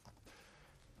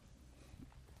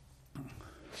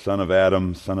Son of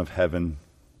Adam, Son of Heaven,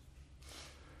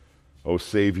 O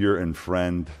Savior and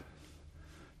friend,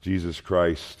 Jesus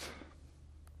Christ,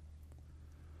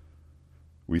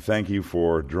 we thank you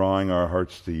for drawing our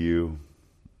hearts to you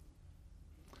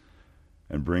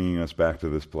and bringing us back to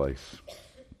this place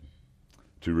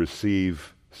to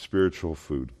receive spiritual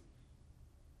food,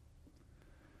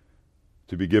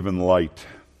 to be given light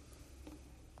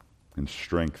and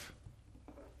strength,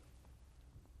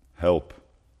 help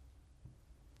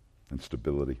and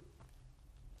stability.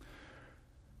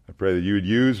 I pray that you would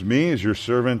use me as your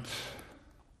servant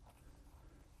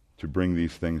to bring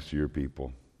these things to your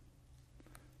people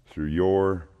through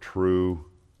your true,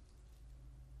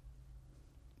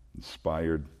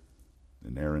 inspired,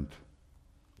 inerrant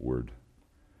word.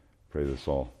 Pray this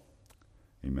all.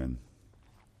 Amen.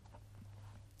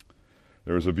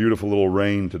 There was a beautiful little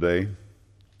rain today.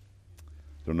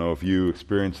 Don't know if you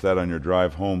experienced that on your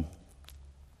drive home.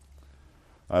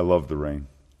 I love the rain.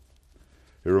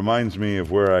 It reminds me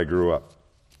of where I grew up,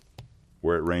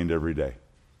 where it rained every day.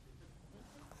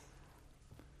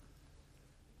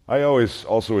 I always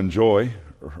also enjoy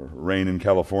rain in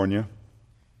California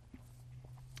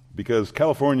because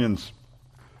Californians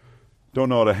don't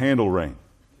know how to handle rain.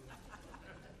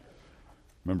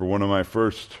 Remember one of my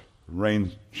first rain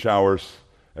showers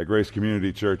at Grace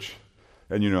Community Church,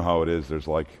 and you know how it is. There's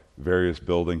like various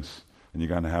buildings, and you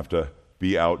kind of have to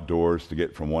be outdoors to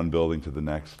get from one building to the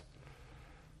next.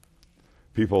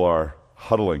 People are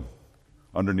huddling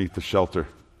underneath the shelter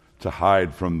to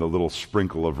hide from the little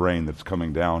sprinkle of rain that's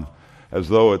coming down, as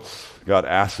though it's got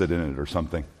acid in it or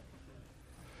something.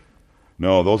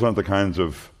 No, those aren't the kinds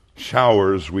of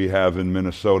showers we have in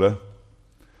Minnesota.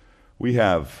 We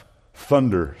have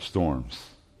thunderstorms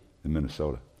in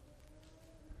Minnesota.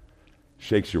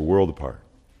 Shakes your world apart.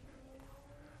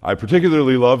 I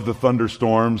particularly love the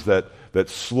thunderstorms that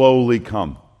slowly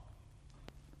come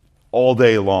all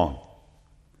day long.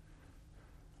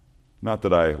 Not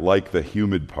that I like the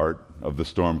humid part of the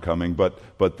storm coming, but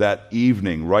that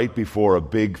evening right before a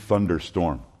big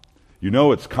thunderstorm. You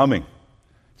know it's coming.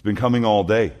 It's been coming all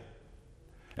day.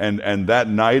 And that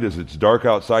night as it's dark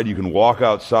outside, you can walk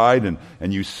outside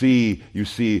and you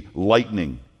see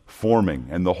lightning forming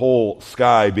and the whole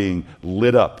sky being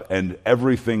lit up and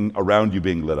everything around you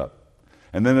being lit up.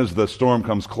 And then as the storm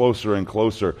comes closer and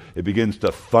closer, it begins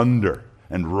to thunder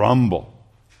and rumble.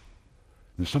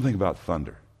 There's something about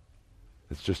thunder.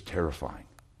 It's just terrifying.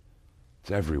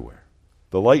 It's everywhere.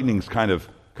 The lightning's kind of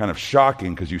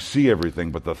shocking because you see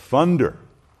everything, but the thunder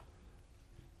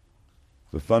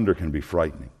can be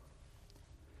frightening.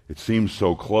 It seems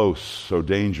so close, so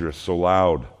dangerous, so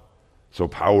loud, so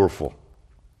powerful.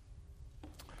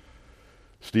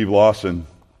 Steve Lawson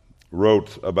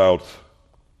wrote about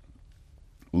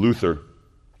Luther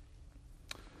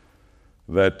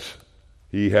that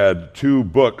he had two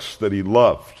books that he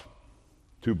loved.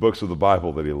 Two books of the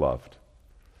Bible that he loved.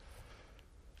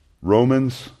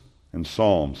 Romans and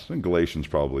Psalms. And Galatians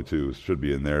probably too. Should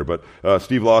be in there. But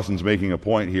Steve Lawson's making a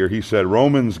point here. He said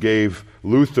Romans gave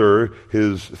Luther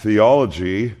his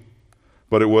theology,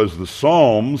 but it was the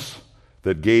Psalms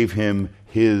that gave him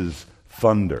his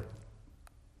thunder.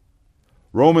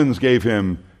 Romans gave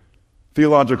him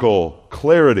theological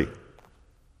clarity,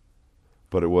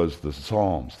 but it was the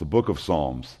Psalms, the book of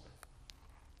Psalms,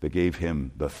 that gave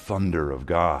him the thunder of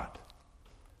God,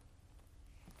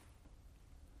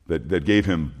 that gave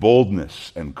him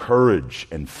boldness and courage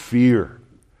and fear,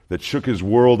 that shook his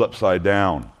world upside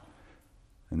down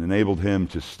and enabled him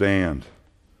to stand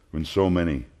when so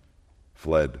many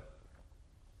fled.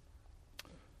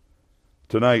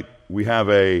 Tonight we have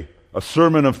a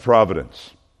sermon of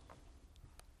providence.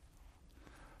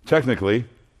 Technically,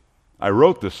 I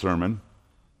wrote this sermon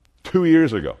 2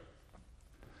 years ago,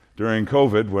 during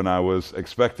COVID, when I was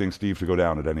expecting Steve to go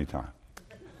down at any time.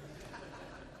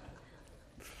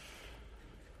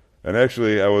 And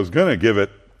actually, I was going to give it,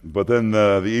 but then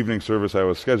the evening service I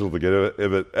was scheduled to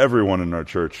give it, everyone in our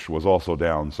church was also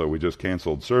down, so we just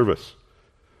canceled service.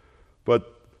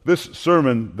 But this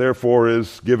sermon, therefore,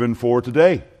 is given for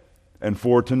today and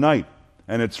for tonight,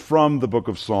 and it's from the book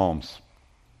of Psalms.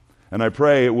 And I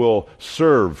pray it will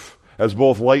serve as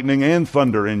both lightning and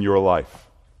thunder in your life.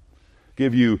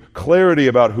 Give you clarity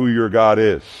about who your God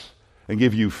is, and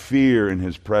give you fear in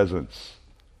His presence.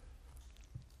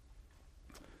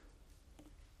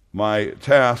 My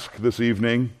task this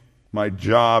evening, my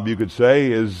job, you could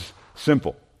say, is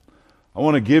simple. I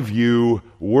want to give you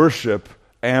worship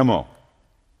ammo.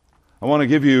 I want to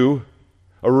give you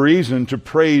a reason to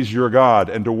praise your God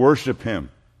and to worship Him.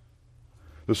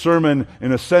 The sermon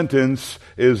in a sentence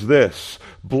is this: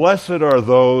 blessed are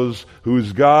those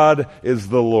whose God is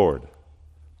the Lord.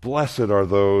 Blessed are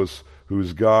those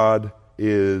whose God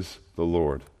is the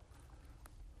Lord.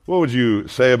 What would you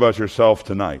say about yourself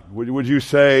tonight? Would you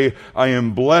say, I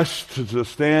am blessed to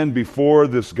stand before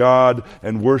this God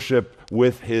and worship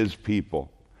with His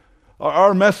people?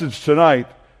 Our message tonight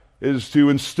is to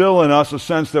instill in us a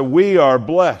sense that we are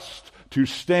blessed to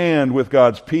stand with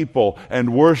God's people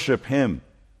and worship Him.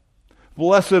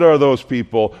 Blessed are those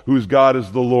people whose God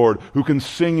is the Lord, who can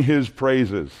sing His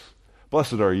praises.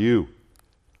 Blessed are you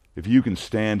if you can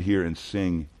stand here and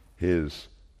sing His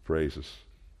praises.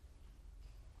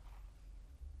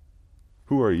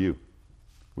 Who are you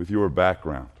with your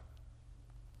background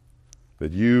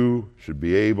that you should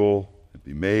be able to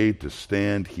be made to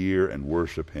stand here and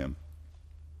worship Him?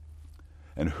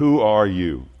 And who are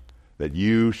you that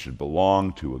you should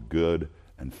belong to a good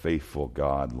and faithful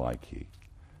God like He?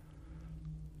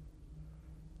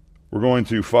 We're going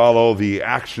to follow the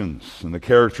actions and the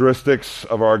characteristics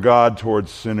of our God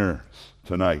towards sinners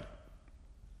tonight.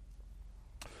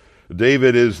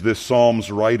 David is this psalm's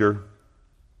writer.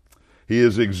 He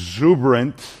is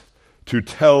exuberant to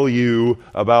tell you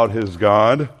about his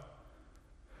God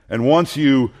and wants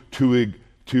you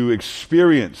to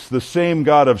experience the same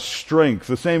God of strength,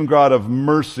 the same God of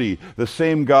mercy, the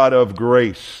same God of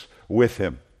grace with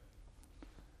him.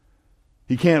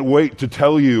 He can't wait to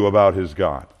tell you about his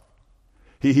God.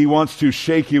 He wants to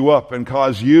shake you up and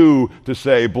cause you to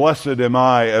say, blessed am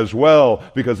I as well,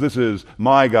 because this is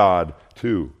my God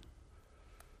too.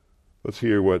 Let's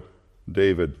hear what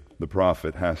David the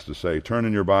prophet has to say. Turn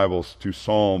in your Bibles to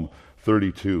Psalm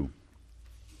 32.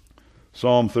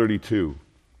 Psalm 32.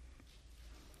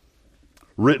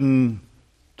 Written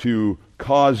to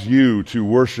cause you to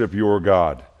worship your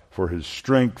God for His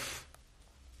strength,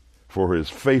 for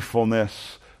His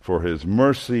faithfulness, for His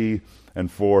mercy, and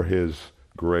for His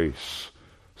grace.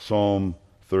 Psalm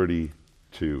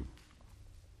 32.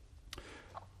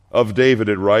 Of David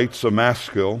it writes, a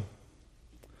maskil,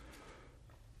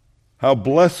 how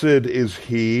blessed is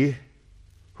he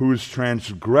whose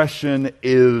transgression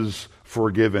is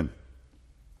forgiven,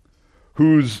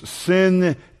 whose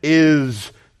sin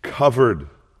is covered.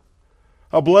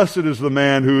 How blessed is the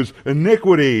man whose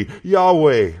iniquity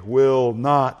Yahweh will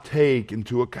not take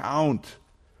into account,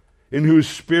 in whose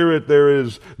spirit there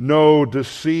is no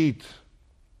deceit.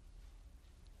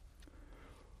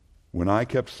 When I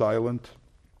kept silent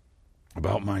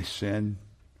about my sin,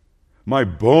 my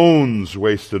bones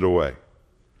wasted away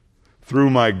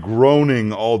through my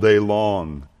groaning all day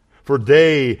long. For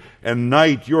day and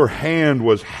night your hand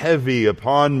was heavy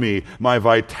upon me. My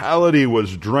vitality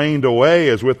was drained away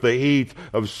as with the heat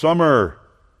of summer.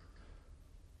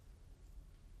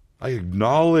 I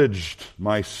acknowledged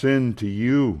my sin to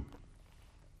you,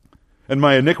 and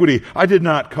my iniquity I did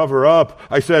not cover up.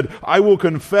 I said, I will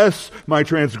confess my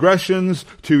transgressions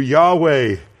to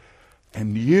Yahweh,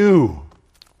 and you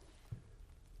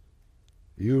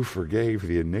forgave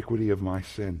the iniquity of my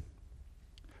sin.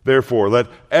 Therefore, let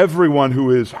everyone who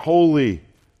is holy,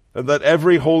 let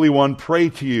every holy one pray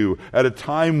to you at a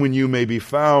time when you may be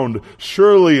found.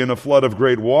 Surely in a flood of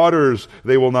great waters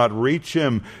they will not reach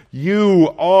him.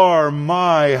 You are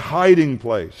my hiding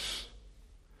place.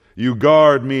 You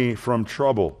guard me from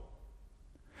trouble.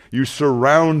 You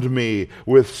surround me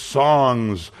with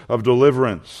songs of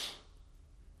deliverance.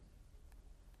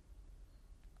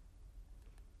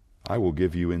 I will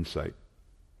give you insight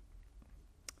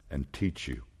and teach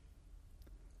you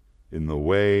in the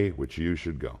way which you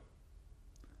should go.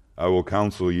 I will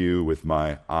counsel you with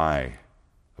my eye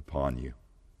upon you.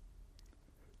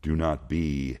 Do not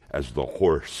be as the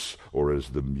horse or as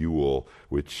the mule,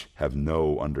 which have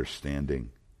no understanding,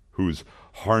 whose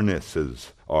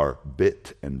harnesses are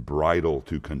bit and bridle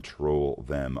to control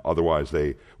them. Otherwise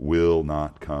they will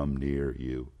not come near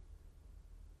you.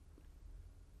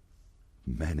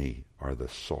 Many are the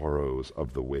sorrows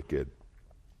of the wicked,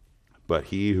 but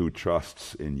he who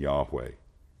trusts in Yahweh,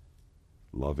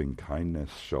 loving kindness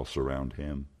shall surround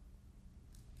him.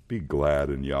 Be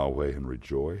glad in Yahweh and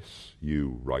rejoice,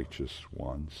 you righteous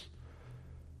ones,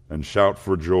 and shout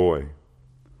for joy,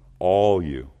 all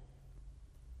you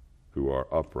who are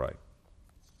upright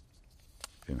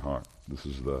in heart. This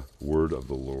is the word of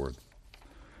the Lord.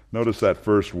 Notice that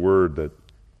first word that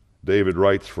David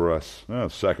writes for us.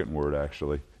 Second word,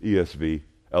 actually. ESV,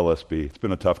 LSB. It's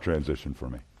been a tough transition for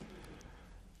me.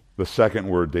 The second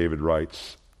word David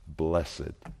writes,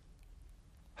 blessed.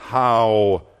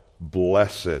 How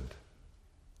blessed.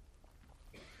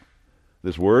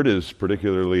 This word is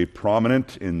particularly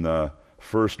prominent in the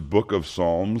first book of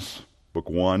Psalms, book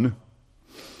 1.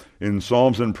 In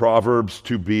Psalms and Proverbs,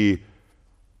 to be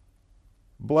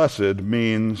blessed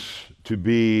means to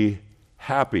be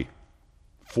happy,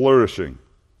 flourishing,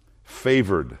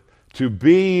 favored, to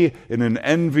be in an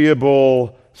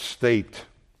enviable state.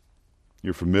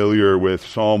 You're familiar with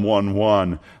Psalm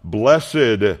 1:1.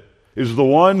 Blessed is the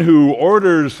one who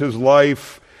orders his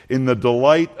life in the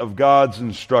delight of God's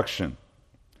instruction.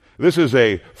 This is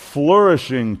a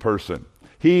flourishing person.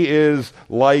 He is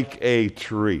like a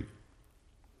tree.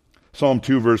 Psalm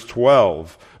 2 verse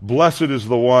 12. Blessed is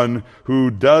the one who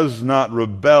does not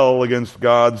rebel against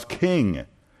God's king.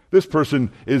 This person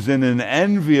is in an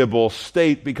enviable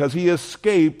state because he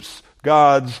escapes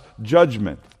God's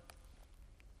judgment.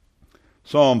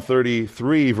 Psalm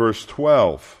 33 verse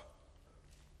 12.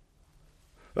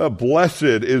 Blessed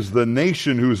is the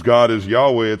nation whose God is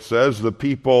Yahweh, it says, the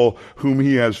people whom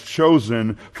he has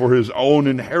chosen for his own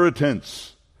inheritance.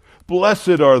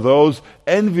 Blessed are those,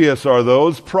 envious are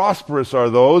those, prosperous are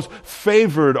those,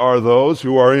 favored are those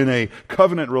who are in a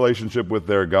covenant relationship with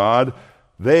their God.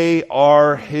 They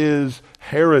are his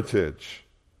heritage.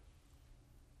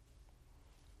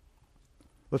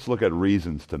 Let's look at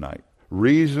reasons tonight.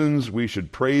 Reasons we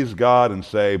should praise God and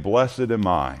say, blessed am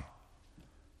I.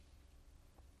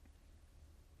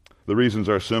 The reasons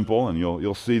are simple, and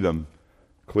you'll see them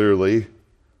clearly.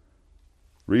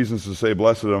 Reasons to say,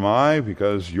 blessed am I,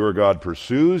 because your God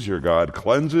pursues, your God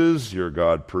cleanses, your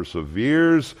God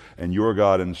perseveres, and your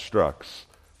God instructs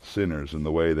sinners in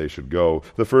the way they should go.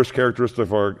 The first characteristic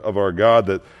of our God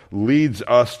that leads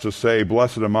us to say,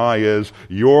 blessed am I, is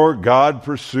your God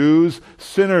pursues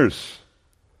sinners.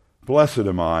 Blessed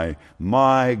am I,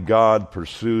 my God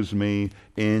pursues me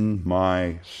in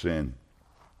my sin.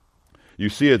 You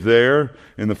see it there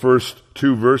in the first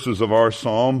two verses of our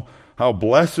psalm. How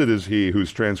blessed is he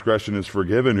whose transgression is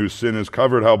forgiven, whose sin is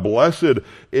covered. How blessed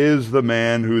is the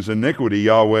man whose iniquity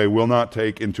Yahweh will not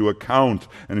take into account,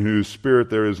 and in whose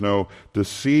spirit there is no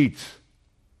deceit.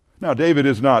 Now, David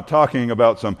is not talking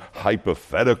about some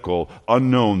hypothetical,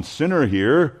 unknown sinner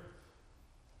here.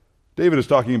 David is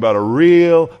talking about a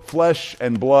real flesh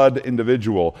and blood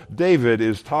individual. David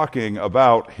is talking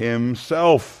about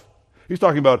himself. He's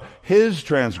talking about his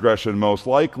transgression, most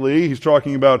likely. He's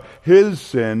talking about his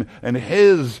sin and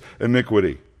his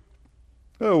iniquity.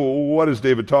 Oh, what is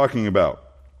David talking about?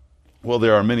 Well,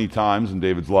 there are many times in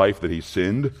David's life that he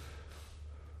sinned.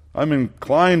 I'm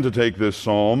inclined to take this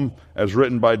psalm as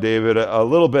written by David a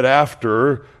little bit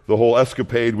after the whole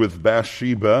escapade with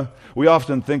Bathsheba. We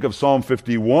often think of Psalm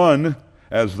 51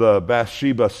 as the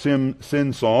Bathsheba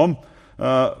sin psalm,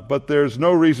 but there's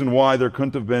no reason why there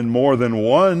couldn't have been more than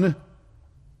one.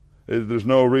 There's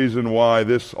no reason why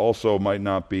this also might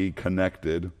not be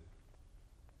connected.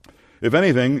 If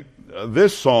anything,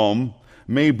 this psalm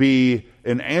may be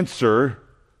an answer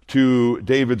to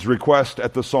David's request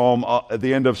at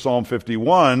the end of Psalm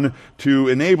 51 to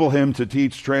enable him to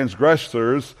teach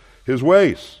transgressors his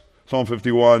ways. Psalm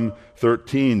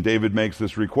 51:13, David makes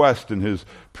this request in his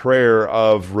prayer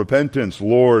of repentance.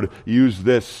 Lord, use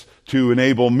this to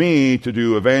enable me to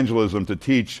do evangelism, to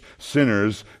teach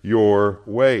sinners your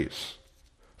ways.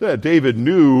 David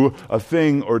knew a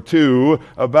thing or two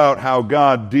about how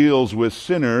God deals with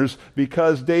sinners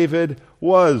because David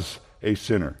was a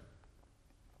sinner.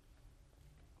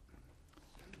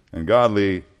 And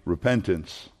godly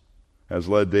repentance has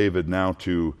led David now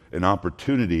to an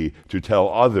opportunity to tell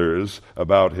others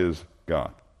about his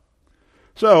God.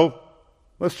 So,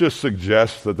 let's just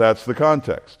suggest that that's the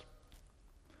context.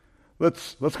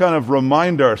 Let's kind of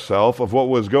remind ourselves of what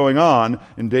was going on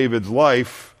in David's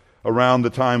life around the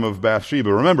time of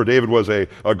Bathsheba. Remember, David was a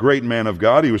great man of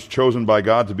God. He was chosen by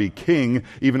God to be king,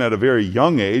 even at a very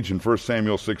young age in 1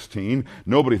 Samuel 16.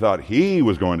 Nobody thought he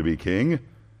was going to be king.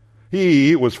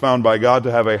 He was found by God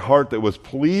to have a heart that was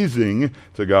pleasing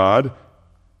to God,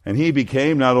 and he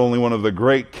became not only one of the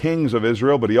great kings of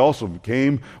Israel, but he also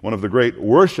became one of the great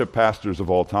worship pastors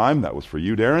of all time. That was for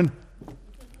you, Darren.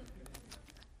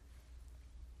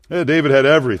 David had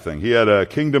everything. He had a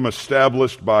kingdom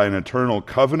established by an eternal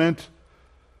covenant.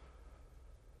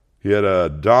 He had a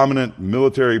dominant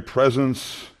military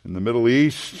presence in the Middle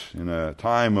East in a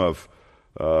time of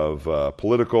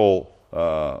political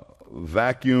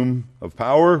vacuum of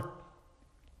power.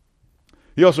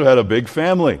 He also had a big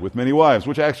family with many wives,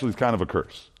 which actually is kind of a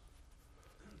curse,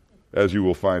 as you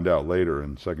will find out later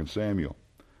in 2 Samuel.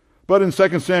 But in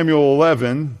 2 Samuel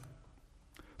 11,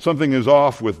 something is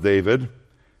off with David.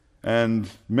 And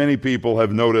many people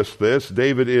have noticed this.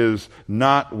 David is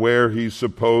not where he's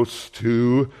supposed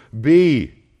to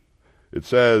be. It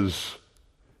says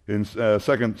In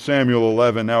 2 Samuel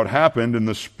 11, now it happened in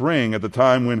the spring at the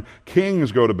time when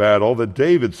kings go to battle that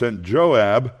David sent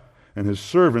Joab and his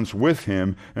servants with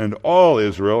him and all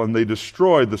Israel, and they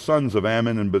destroyed the sons of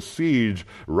Ammon and besieged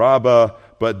Rabbah,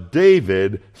 but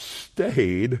David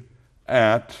stayed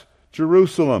at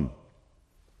Jerusalem.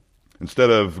 Instead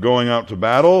of going out to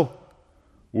battle,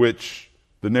 which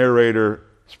the narrator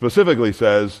specifically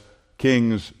says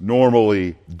kings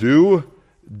normally do,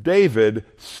 David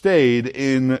stayed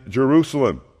in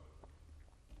Jerusalem.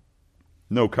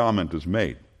 No comment is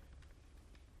made.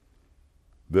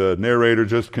 The narrator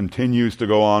just continues to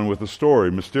go on with the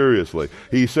story mysteriously.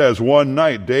 He says one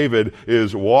night David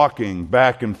is walking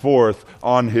back and forth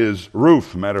on his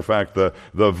roof. Matter of fact, the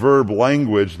verb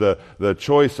language, the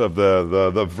choice of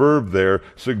the verb there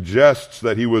suggests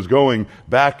that he was going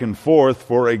back and forth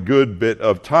for a good bit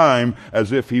of time,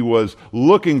 as if he was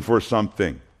looking for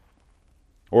something,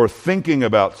 or thinking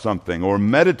about something, or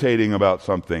meditating about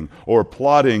something, or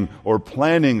plotting or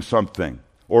planning something,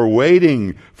 or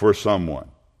waiting for someone.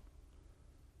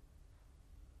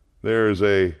 There's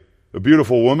a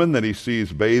beautiful woman that he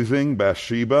sees bathing,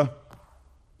 Bathsheba,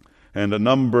 and a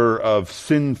number of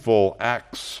sinful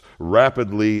acts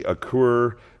rapidly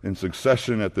occur in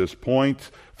succession at this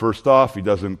point. First off, he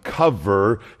doesn't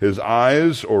cover his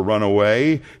eyes or run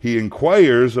away. He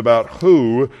inquires about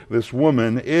who this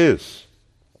woman is.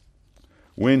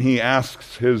 When he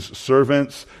asks his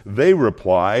servants, they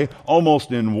reply,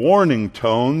 almost in warning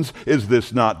tones, "Is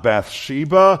this not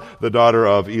Bathsheba, the daughter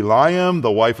of Eliam, the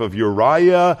wife of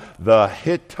Uriah, the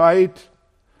Hittite?"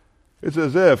 It's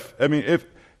as if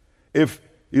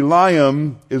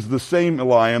Eliam is the same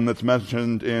Eliam that's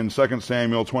mentioned in 2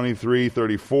 Samuel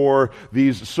 23:34,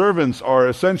 these servants are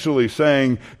essentially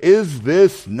saying, "Is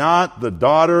this not the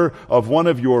daughter of one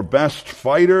of your best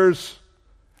fighters?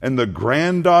 And the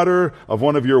granddaughter of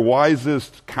one of your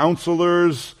wisest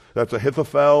counselors," that's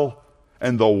Ahithophel,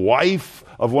 "and the wife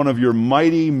of one of your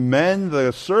mighty men?"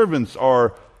 The servants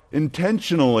are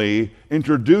intentionally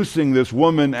introducing this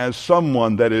woman as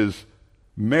someone that is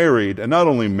married, and not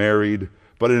only married,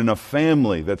 but in a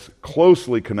family that's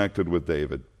closely connected with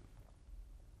David.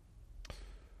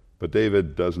 But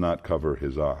David does not cover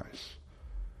his eyes.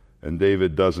 And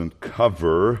David doesn't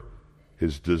cover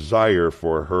his desire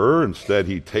for her. Instead,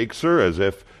 he takes her as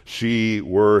if she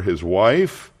were his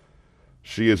wife.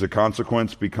 She, as a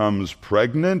consequence, becomes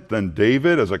pregnant. Then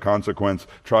David, as a consequence,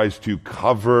 tries to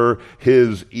cover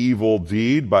his evil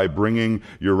deed by bringing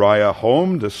Uriah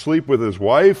home to sleep with his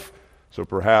wife. So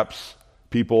perhaps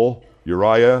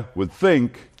Uriah would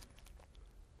think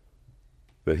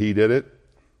that he did it.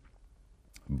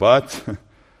 But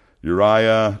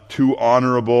Uriah, too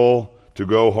honorable to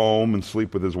go home and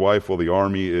sleep with his wife while the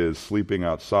army is sleeping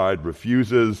outside,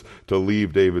 refuses to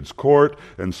leave David's court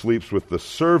and sleeps with the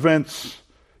servants,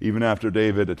 even after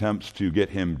David attempts to get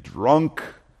him drunk.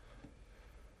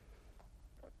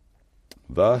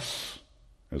 Thus,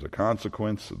 as a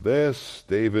consequence of this,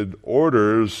 David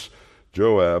orders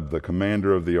Joab, the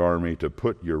commander of the army, to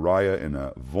put Uriah in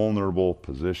a vulnerable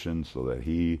position so that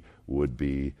he would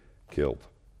be killed.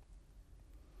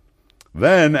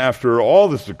 Then, after all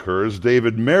this occurs,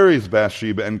 David marries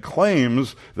Bathsheba and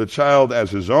claims the child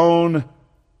as his own,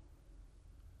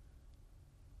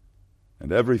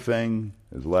 and everything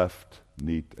is left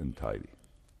neat and tidy.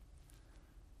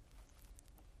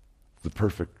 The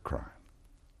perfect crime.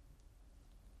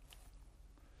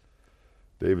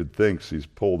 David thinks he's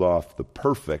pulled off the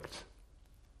perfect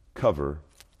cover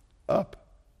up.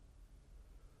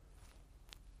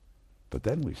 But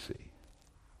then we see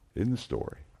in the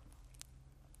story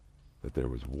that there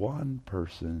was one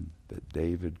person that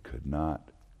David could not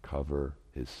cover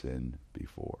his sin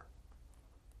before.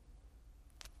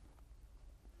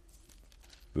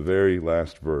 The very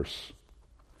last verse,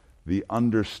 the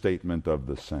understatement of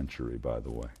the century, by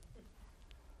the way.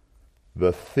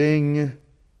 The thing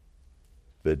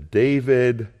that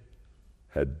David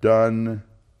had done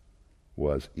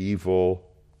was evil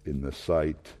in the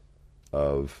sight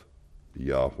of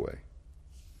Yahweh.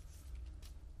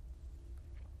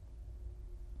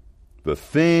 The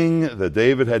thing that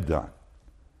David had done,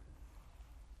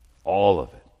 all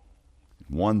of it,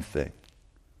 one thing,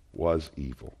 was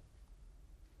evil.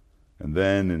 And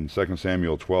then in 2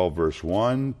 Samuel 12, verse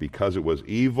 1, because it was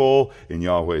evil in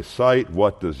Yahweh's sight,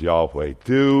 what does Yahweh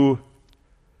do?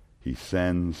 He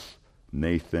sends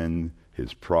Nathan,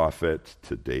 his prophet,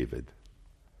 to David.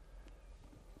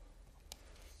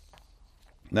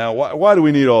 Now, why do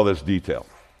we need all this detail?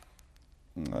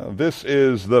 This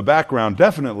is the background,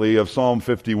 definitely, of Psalm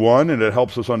 51, and it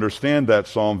helps us understand that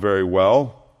psalm very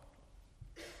well.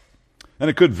 And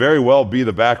it could very well be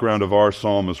the background of our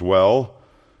psalm as well.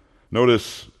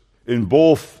 Notice in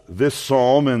both this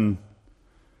psalm and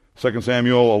 2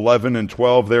 Samuel 11 and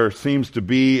 12, there seems to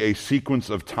be a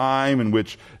sequence of time in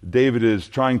which David is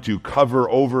trying to cover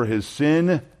over his sin,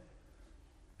 and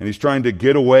he's trying to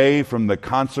get away from the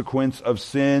consequence of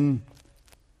sin.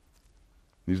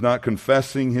 He's not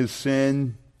confessing his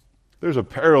sin. There's a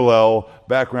parallel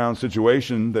background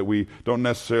situation that we don't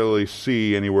necessarily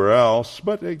see anywhere else,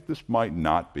 but this might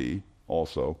not be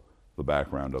also the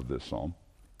background of this psalm.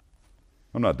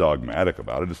 I'm not dogmatic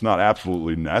about it. It's not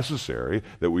absolutely necessary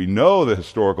that we know the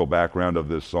historical background of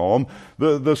this psalm.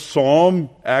 The psalm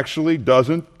actually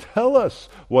doesn't tell us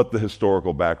what the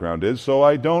historical background is, so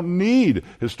I don't need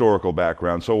historical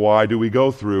background. So why do we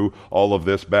go through all of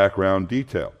this background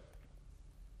detail?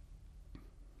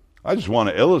 I just want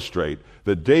to illustrate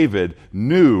that David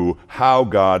knew how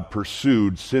God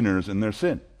pursued sinners in their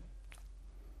sin.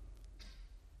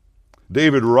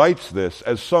 David writes this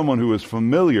as someone who is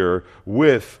familiar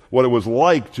with what it was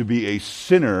like to be a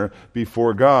sinner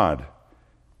before God,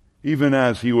 even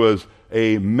as he was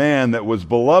a man that was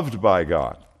beloved by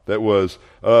God, that was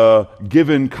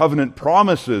given covenant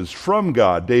promises from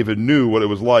God. David knew what it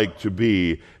was like to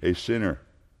be a sinner.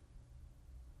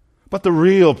 But the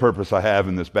real purpose I have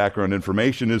in this background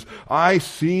information is I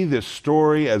see this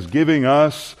story as giving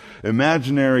us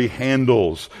imaginary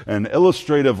handles and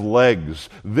illustrative legs.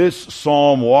 This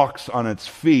psalm walks on its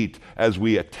feet as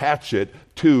we attach it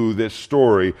to this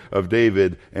story of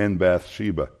David and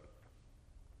Bathsheba.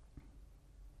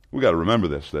 We've got to remember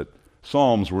this, that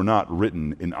Psalms were not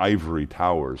written in ivory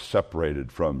towers separated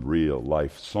from real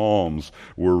life. Psalms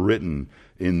were written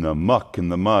in the muck and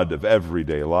the mud of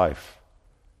everyday life.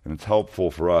 And it's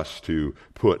helpful for us to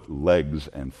put legs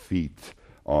and feet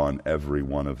on every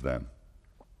one of them.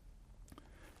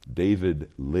 David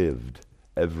lived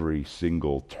every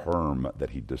single term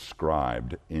that he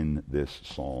described in this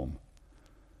psalm.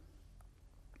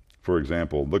 For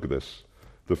example, look at this.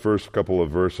 The first couple of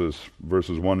verses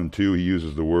 1 and 2, he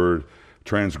uses the word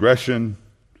transgression,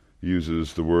 he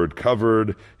uses the word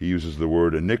covered, he uses the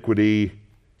word iniquity,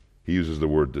 he uses the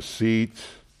word deceit.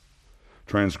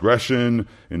 Transgression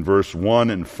in verse 1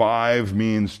 and 5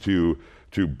 means to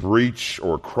breach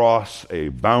or cross a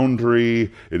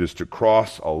boundary. It is to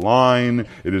cross a line.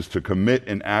 It is to commit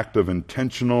an act of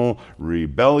intentional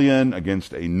rebellion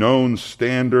against a known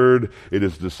standard. It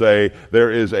is to say,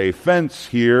 there is a fence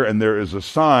here and there is a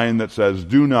sign that says,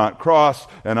 do not cross,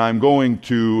 and I'm going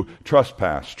to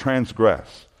trespass,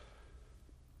 transgress.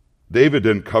 David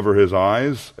didn't cover his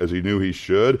eyes as he knew he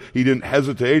should. He didn't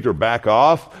hesitate or back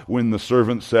off when the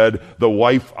servant said, the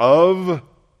wife of.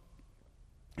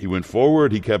 He went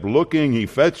forward, he kept looking, he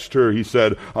fetched her, he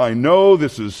said, I know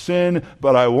this is sin,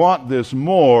 but I want this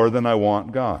more than I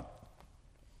want God.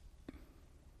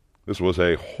 This was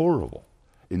a horrible,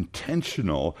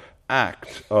 intentional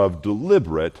act of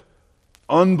deliberate,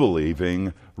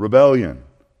 unbelieving rebellion.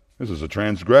 This is a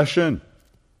transgression.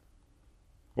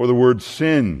 Or the word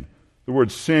sin. The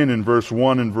word sin in verse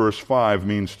 1 and verse 5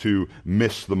 means to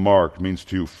miss the mark, means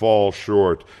to fall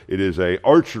short. It is an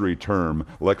archery term,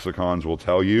 lexicons will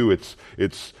tell you. It's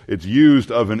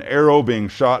used of an arrow being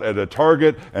shot at a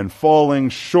target and falling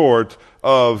short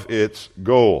of its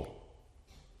goal.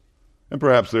 And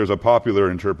perhaps there's a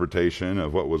popular interpretation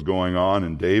of what was going on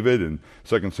in David in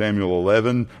 2 Samuel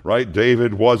 11, right?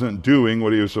 David wasn't doing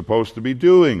what he was supposed to be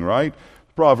doing, right?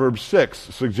 Proverbs 6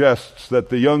 suggests that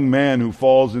the young man who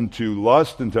falls into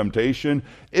lust and temptation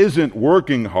isn't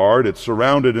working hard. It's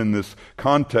surrounded in this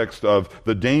context of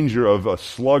the danger of a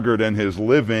sluggard and his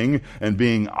living and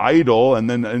being idle. And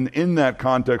then in that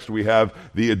context, we have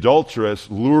the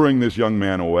adulteress luring this young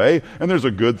man away. And there's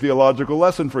a good theological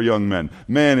lesson for young men.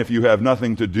 Man, if you have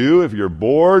nothing to do, if you're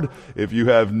bored, if you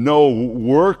have no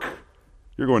work,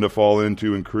 you're going to fall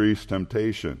into increased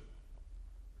temptation.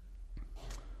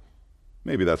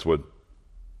 Maybe that's what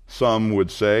some would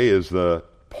say is the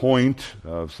point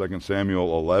of 2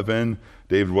 Samuel 11.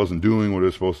 David wasn't doing what he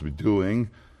was supposed to be doing.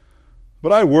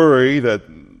 But I worry that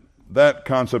that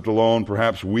concept alone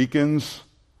perhaps weakens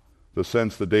the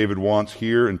sense that David wants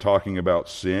here in talking about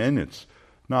sin. It's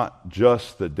not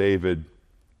just that David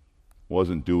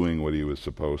wasn't doing what he was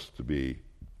supposed to be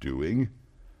doing.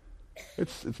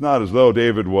 It's not as though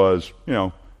David was,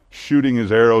 shooting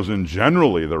his arrows in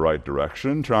generally the right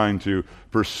direction, trying to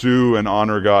pursue and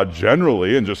honor God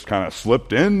generally, and just kind of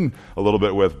slipped in a little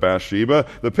bit with Bathsheba.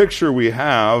 The picture we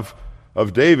have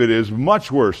of David is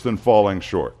much worse than falling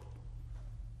short.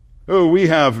 We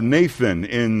have Nathan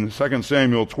in 2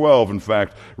 Samuel 12, in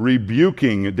fact,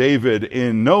 rebuking David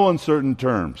in no uncertain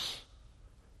terms.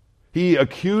 He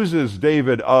accuses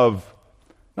David of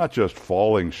not just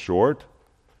falling short,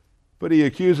 but he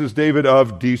accuses David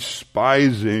of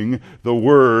despising the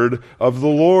word of the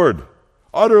Lord,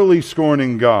 utterly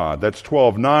scorning God. That's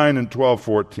 12:9 and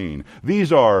 12:14.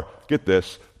 These are, get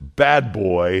this, bad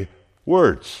boy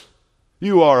words.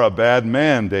 You are a bad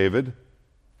man, David.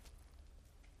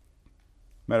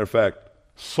 Matter of fact,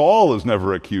 Saul is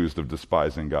never accused of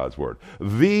despising God's word.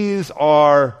 These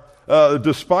are,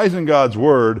 despising God's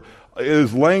word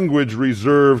is language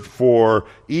reserved for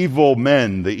evil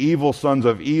men, the evil sons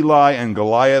of Eli and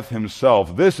Goliath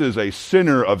himself. This is a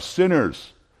sinner of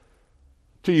sinners.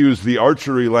 To use the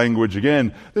archery language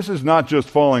again, this is not just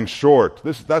falling short.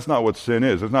 That's not what sin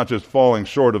is. It's not just falling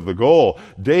short of the goal.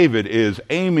 David is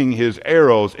aiming his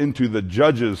arrows into the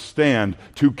judge's stand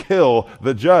to kill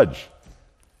the judge.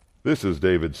 This is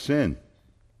David's sin.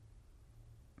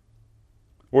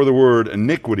 Or the word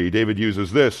iniquity. David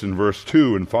uses this in verse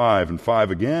 2 and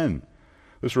 5 again.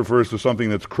 This refers to something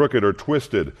that's crooked or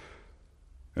twisted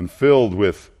and filled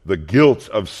with the guilt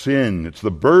of sin. It's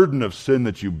the burden of sin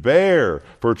that you bear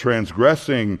for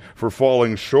transgressing, for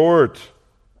falling short.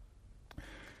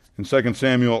 In 2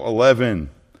 Samuel 11,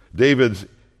 David's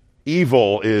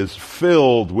evil is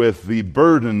filled with the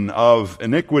burden of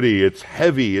iniquity. It's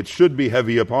heavy. It should be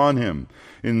heavy upon him.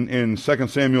 In 2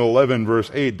 Samuel 11,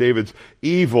 verse 8, David's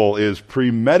evil is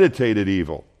premeditated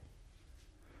evil.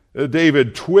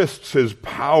 David twists his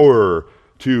power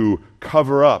to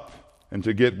cover up and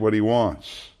to get what he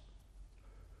wants.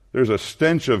 There's a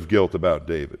stench of guilt about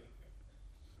David.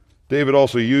 David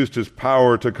also used his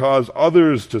power to cause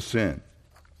others to sin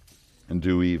and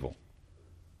do evil.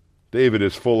 David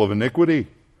is full of iniquity,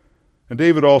 and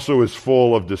David also is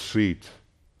full of deceit.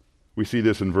 We see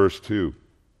this in verse 2.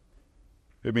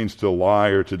 It means to lie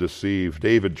or to deceive.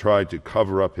 David tried to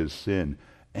cover up his sin.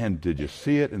 And did you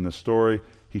see it in the story?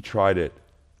 He tried it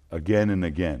again and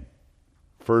again.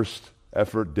 First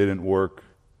effort didn't work,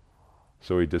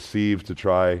 so he deceived to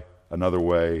try another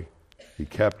way. He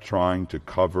kept trying to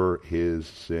cover his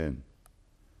sin.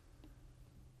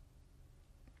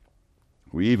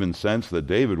 We even sense that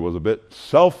David was a bit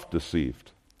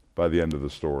self-deceived by the end of the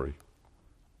story.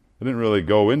 I didn't really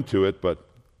go into it, but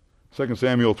 2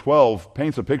 Samuel 12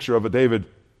 paints a picture of a David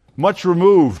much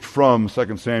removed from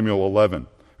 2 Samuel 11,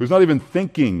 who's not even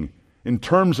thinking in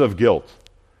terms of guilt.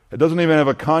 It doesn't even have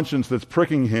a conscience that's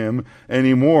pricking him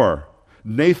anymore.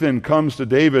 Nathan comes to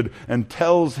David and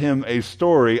tells him a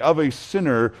story of a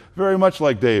sinner very much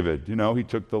like David. You know, he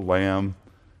took the lamb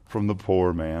from the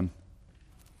poor man.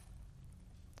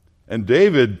 And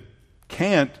David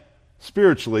can't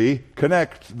spiritually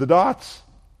connect the dots.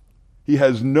 He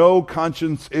has no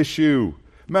conscience issue.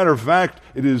 Matter of fact,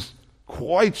 it is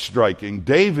quite striking.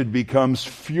 David becomes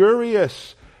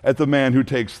furious at the man who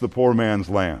takes the poor man's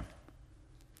lamb.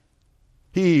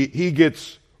 He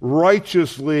gets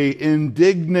righteously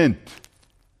indignant.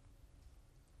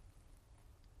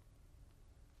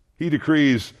 He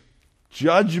decrees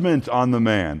judgment on the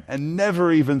man and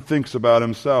never even thinks about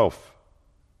himself.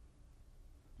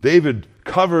 David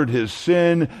covered his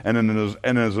sin, and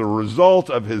as a result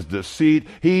of his deceit,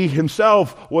 he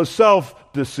himself was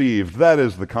self-deceived. That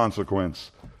is the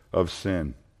consequence of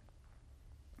sin.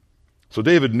 So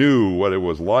David knew what it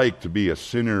was like to be a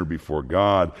sinner before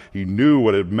God. He knew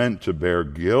what it meant to bear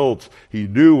guilt. He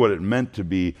knew what it meant to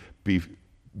be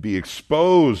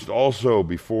exposed also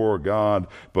before God.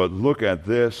 But look at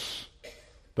this.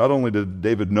 Not only did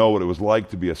David know what it was like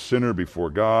to be a sinner before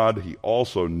God, he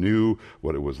also knew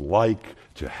what it was like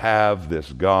to have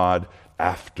this God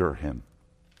after him.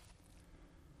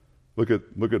 Look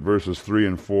at verses 3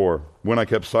 and 4. When I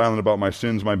kept silent about my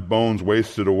sins, my bones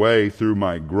wasted away through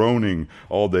my groaning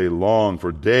all day long.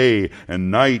 For day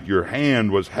and night your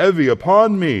hand was heavy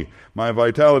upon me. My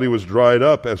vitality was dried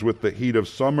up as with the heat of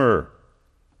summer.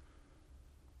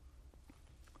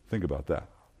 Think about that.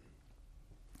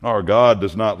 Our God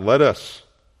does not let us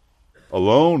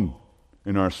alone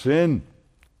in our sin.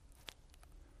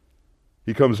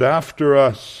 He comes after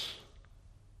us.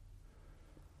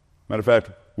 Matter of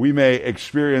fact, we may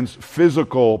experience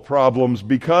physical problems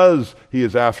because he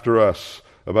is after us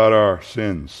about our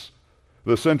sins.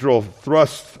 The central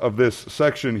thrust of this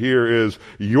section here is,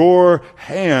 your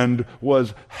hand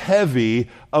was heavy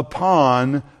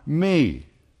upon me.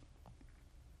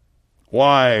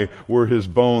 Why were his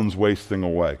bones wasting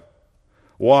away?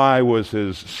 Why was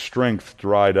his strength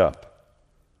dried up?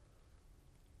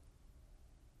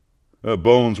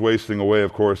 Bones wasting away,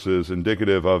 of course, is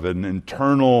indicative of an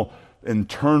internal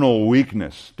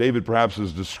weakness. David perhaps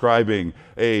is describing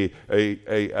a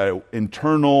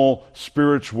internal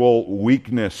spiritual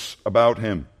weakness about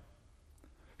him.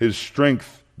 His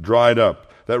strength dried up.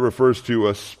 That refers to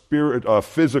a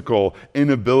physical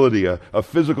inability, a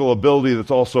physical ability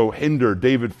that's also hindered.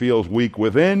 David feels weak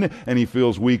within and he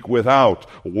feels weak without.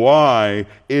 Why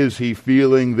is he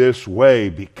feeling this way?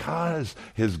 Because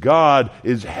his God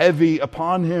is heavy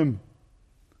upon him.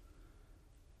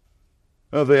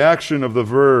 The action of the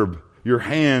verb, your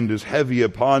hand is heavy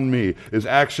upon me, is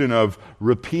action of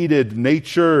repeated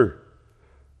nature.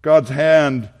 God's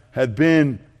hand had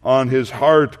been on his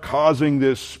heart, causing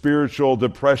this spiritual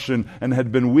depression and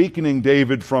had been weakening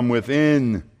David from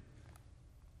within.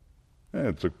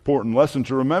 It's an important lesson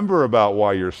to remember about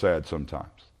why you're sad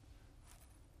sometimes.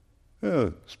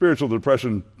 Spiritual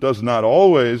depression does not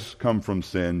always come from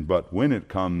sin, but when it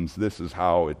comes, this is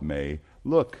how it may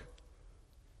look.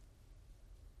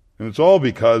 And it's all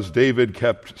because David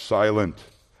kept silent.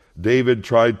 David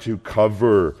tried to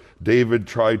cover. David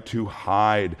tried to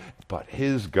hide. But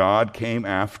his God came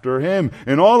after him.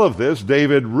 In all of this,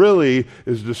 David really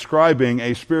is describing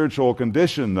a spiritual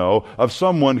condition, though, of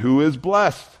someone who is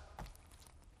blessed.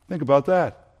 Think about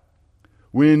that.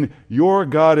 When your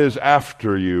God is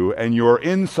after you and your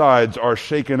insides are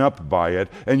shaken up by it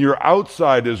and your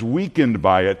outside is weakened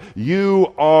by it,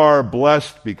 you are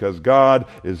blessed because God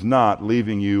is not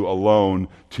leaving you alone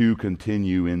to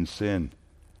continue in sin.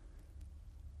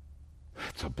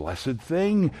 It's a blessed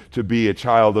thing to be a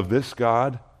child of this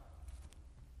God,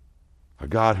 a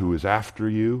God who is after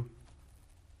you.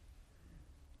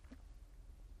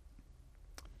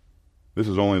 This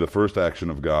is only the first action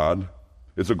of God.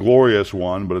 It's a glorious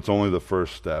one, but it's only the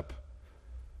first step.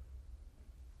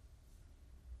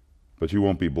 But you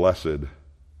won't be blessed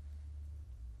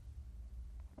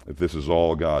if this is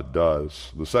all God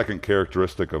does. The second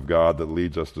characteristic of God that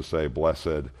leads us to say,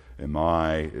 "Blessed am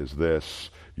I," is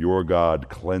this: your God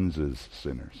cleanses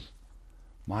sinners.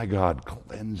 My God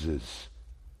cleanses,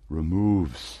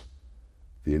 removes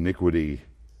the iniquity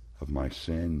of my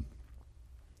sin.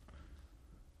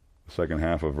 The second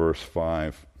half of verse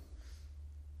 5,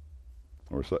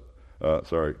 verse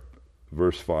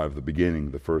 5, the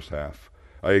beginning, the first half.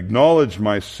 I acknowledge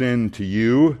my sin to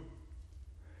you,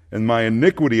 and my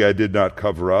iniquity I did not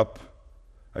cover up.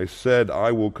 I said,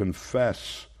 I will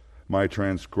confess my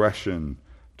transgression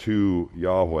to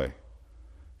Yahweh.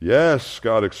 Yes,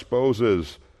 God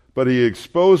exposes, but he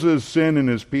exposes sin in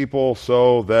his people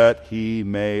so that he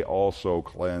may also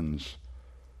cleanse.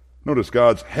 Notice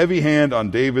God's heavy hand on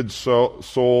David's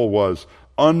soul was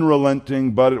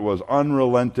unrelenting, but it was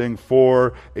unrelenting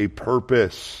for a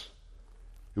purpose.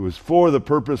 It was for the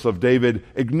purpose of David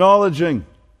acknowledging,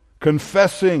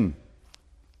 confessing,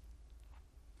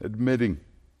 admitting.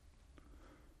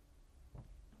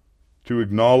 To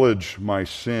acknowledge my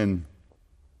sin.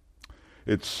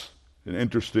 It's an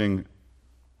interesting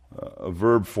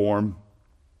verb form.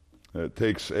 It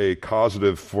takes a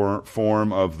causative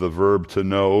form of the verb to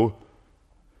know,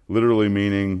 literally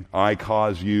meaning, I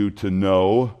cause you to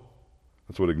know.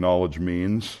 That's what acknowledge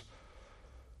means.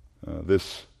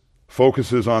 This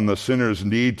focuses on the sinner's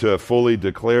need to fully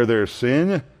declare their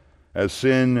sin as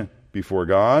sin before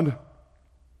God.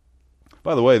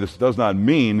 By the way, this does not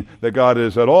mean that God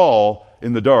is at all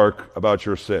in the dark about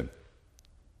your sin.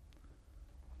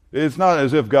 It's not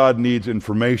as if God needs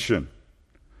information.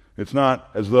 It's not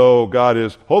as though God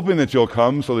is hoping that you'll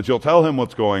come so that you'll tell him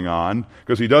what's going on,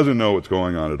 because he doesn't know what's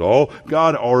going on at all.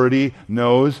 God already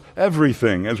knows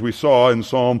everything, as we saw in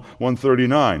Psalm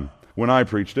 139, when I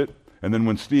preached it, and then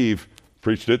when Steve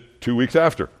preached it 2 weeks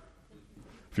after.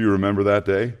 If you remember that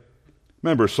day.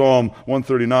 Remember Psalm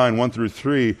 139, 1 through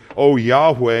 3. O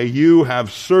Yahweh, you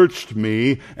have searched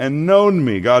me and known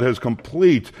me. God has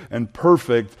complete and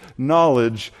perfect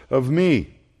knowledge of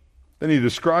me. Then he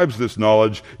describes this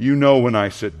knowledge. You know when I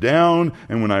sit down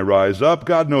and when I rise up.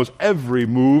 God knows every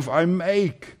move I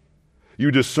make. You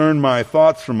discern my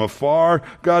thoughts from afar.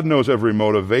 God knows every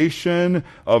motivation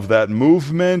of that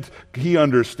movement. He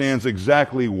understands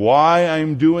exactly why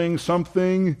I'm doing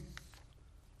something.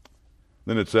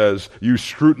 Then it says, you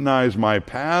scrutinize my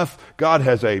path. God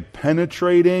has a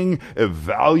penetrating,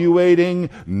 evaluating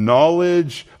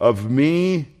knowledge of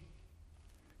me.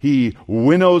 He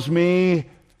winnows me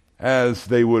as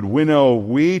they would winnow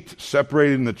wheat,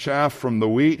 separating the chaff from the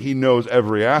wheat. He knows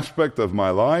every aspect of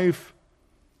my life.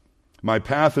 My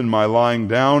path and my lying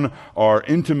down are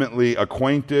intimately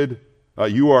acquainted.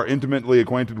 You are intimately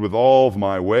acquainted with all of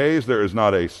my ways. There is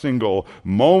not a single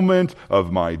moment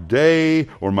of my day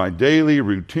or my daily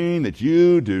routine that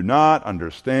you do not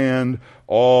understand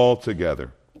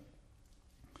altogether.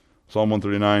 Psalm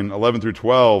 139, 11 through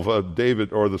 12,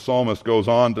 David, or the psalmist, goes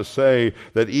on to say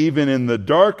that even in the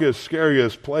darkest,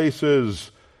 scariest places,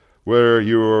 where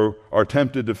you are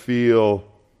tempted to feel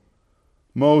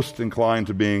most inclined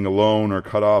to being alone or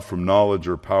cut off from knowledge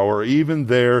or power, even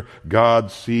there God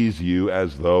sees you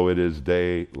as though it is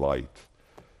daylight.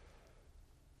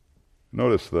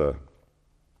 Notice the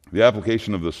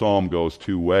application of the psalm goes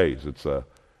two ways.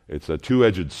 It's a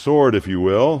two-edged sword, if you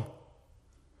will.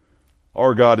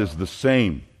 Our God is the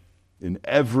same in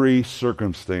every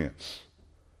circumstance.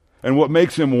 And what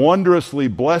makes him wondrously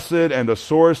blessed and a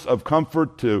source of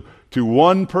comfort to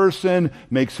one person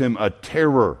makes him a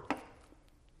terror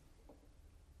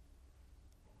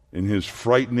in his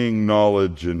frightening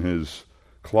knowledge and his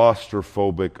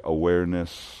claustrophobic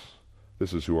awareness.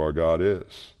 This is who our God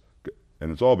is.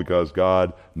 And it's all because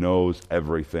God knows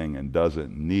everything and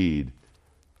doesn't need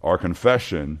our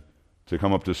confession to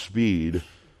come up to speed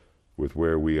with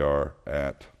where we are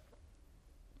at.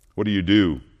 What do you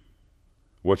do?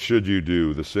 What should you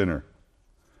do, the sinner,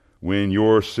 when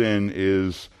your sin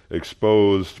is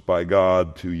exposed by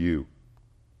God to you?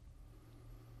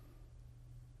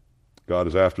 God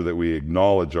is after that we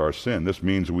acknowledge our sin. This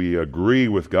means we agree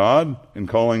with God in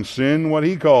calling sin what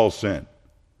he calls sin.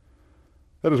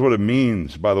 That is what it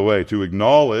means, by the way, to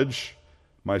acknowledge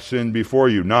my sin before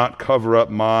you, not cover up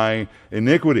my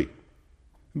iniquity.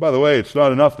 And by the way, it's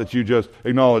not enough that you just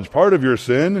acknowledge part of your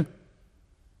sin.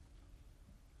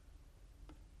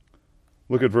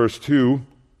 Look at verse 2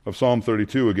 of Psalm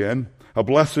 32 again. How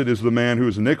blessed is the man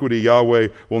whose iniquity Yahweh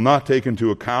will not take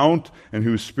into account, and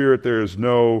whose spirit there is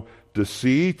no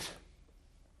deceit.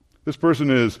 This person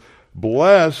is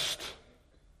blessed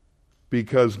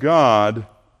because God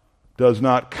does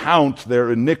not count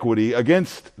their iniquity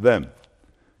against them,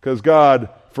 because God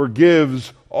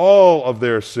forgives all of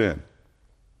their sin.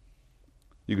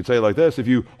 You could say it like this: if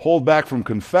you hold back from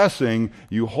confessing,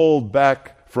 you hold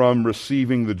back from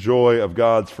receiving the joy of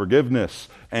God's forgiveness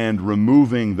and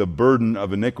removing the burden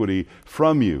of iniquity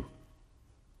from you.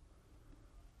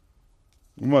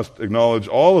 We must acknowledge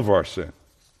all of our sin.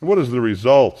 And what is the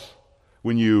result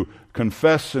when you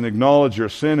confess and acknowledge your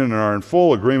sin and are in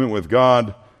full agreement with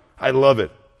God? I love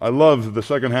it. I love the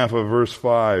second half of verse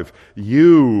 5.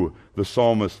 You, the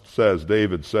psalmist says,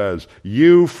 David says,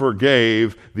 you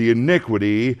forgave the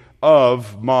iniquity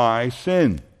of my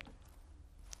sin.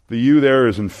 The you there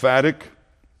is emphatic.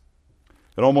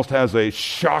 It almost has a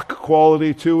shock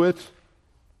quality to it.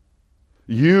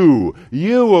 You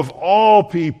of all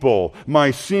people,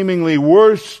 my seemingly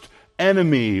worst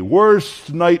enemy,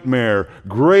 worst nightmare,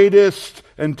 greatest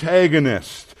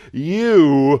antagonist.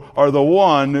 You are the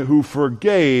one who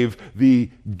forgave the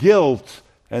guilt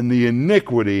and the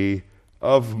iniquity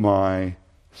of my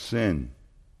sin.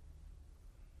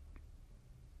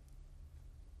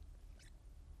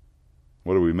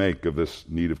 What do we make of this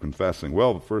need of confessing?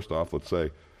 Well, first off, let's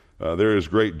say there is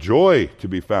great joy to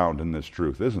be found in this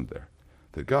truth, isn't there?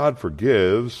 That God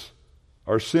forgives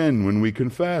our sin when we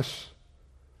confess.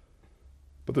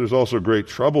 But there's also great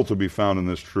trouble to be found in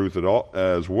this truth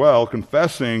as well.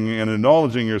 Confessing and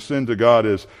acknowledging your sin to God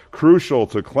is crucial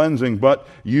to cleansing, but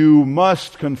you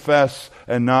must confess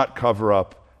and not cover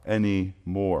up any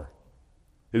more.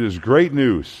 It is great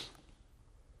news,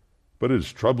 but it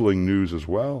is troubling news as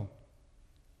well.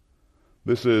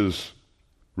 This is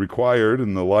required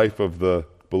in the life of the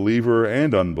believer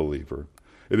and unbeliever.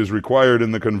 It is required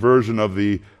in the conversion of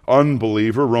the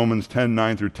unbeliever. Romans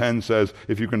 10:9-10 says,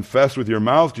 if you confess with your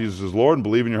mouth Jesus is Lord and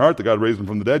believe in your heart that God raised him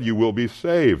from the dead, you will be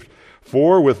saved.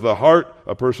 For with the heart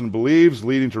a person believes,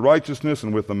 leading to righteousness,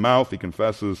 and with the mouth he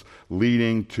confesses,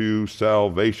 leading to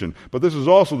salvation. But this is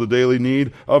also the daily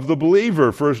need of the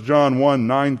believer. 1 John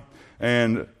 1:9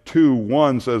 and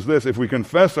 2:1 says this: if we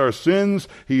confess our sins,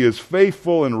 he is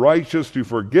faithful and righteous to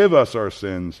forgive us our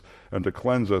sins and to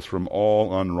cleanse us from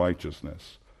all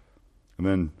unrighteousness. And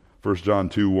then 1 John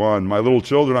 2:1, my little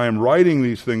children, I am writing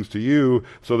these things to you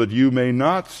so that you may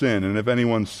not sin. And if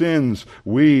anyone sins,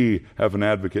 we have an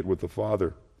advocate with the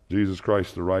Father, Jesus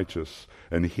Christ the righteous.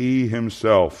 And he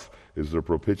himself is the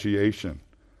propitiation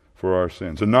for our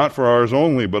sins. And not for ours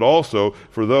only, but also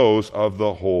for those of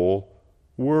the whole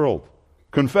world.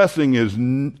 Confessing is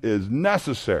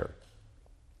necessary.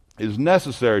 Is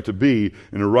necessary to be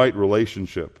in a right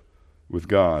relationship with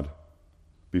God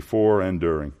before and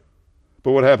during.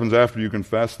 But what happens after you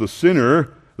confess? The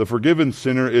sinner, the forgiven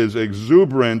sinner, is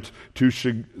exuberant to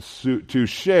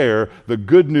share the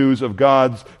good news of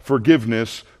God's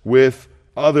forgiveness with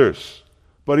others.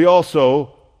 But he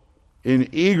also, in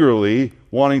eagerly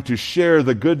wanting to share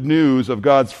the good news of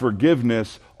God's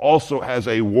forgiveness, also has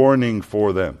a warning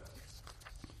for them.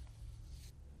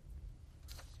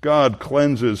 God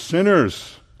cleanses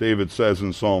sinners, David says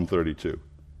in Psalm 32.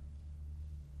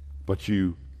 But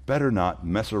you better not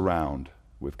mess around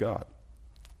with God.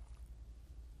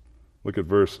 Look at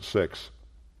verse 6.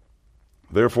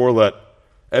 Therefore let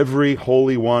every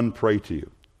holy one pray to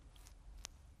you.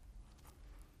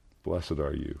 Blessed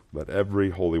are you. Let every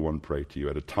holy one pray to you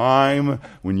at a time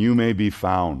when you may be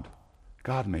found.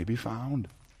 God may be found.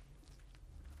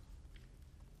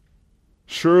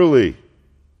 Surely,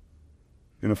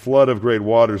 in a flood of great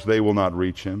waters, they will not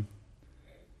reach him.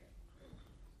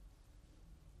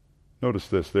 Notice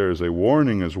this, there is a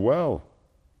warning as well.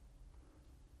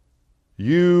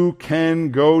 You can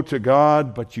go to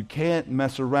God, but you can't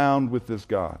mess around with this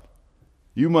God.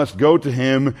 You must go to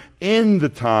him in the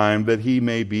time that he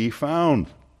may be found.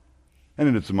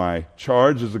 And it's my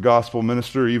charge as a gospel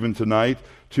minister even tonight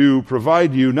to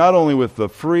provide you not only with the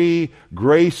free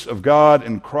grace of God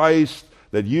in Christ,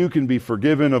 that you can be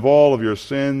forgiven of all of your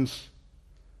sins,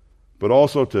 but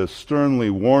also to sternly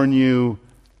warn you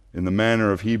in the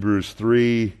manner of Hebrews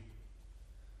 3,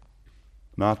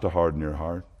 not to harden your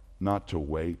heart, not to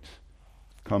wait.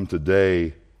 Come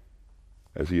today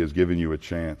as he has given you a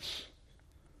chance.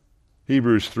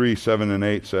 Hebrews 3, 7 and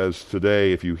 8 says,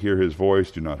 today, if you hear his voice,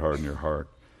 do not harden your heart.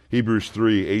 Hebrews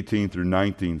 3, 18 through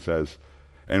 19 says,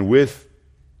 and with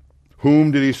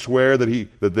whom did he swear that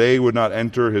they would not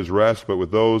enter his rest, but with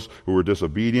those who were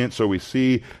disobedient? So we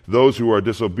see those who are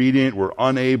disobedient were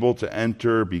unable to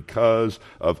enter because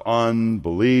of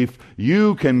unbelief.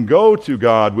 You can go to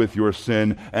God with your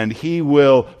sin, and he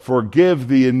will forgive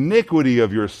the iniquity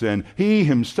of your sin, he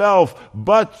himself,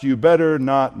 but you better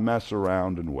not mess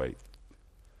around and wait.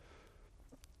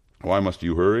 Why must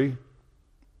you hurry?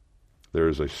 There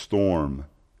is a storm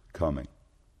coming.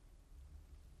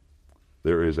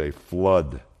 There is a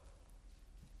flood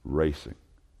racing.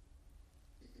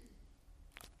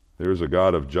 There is a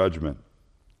God of judgment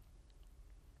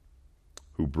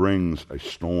who brings a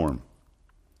storm,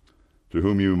 to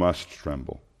whom you must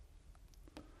tremble.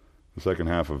 The second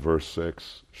half of verse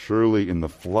 6, surely in the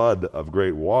flood of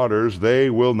great waters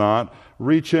they will not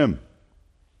reach him.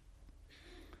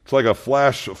 It's like a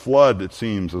flash flood, it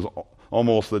seems, is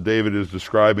almost that David is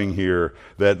describing here,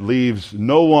 that leaves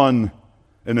no one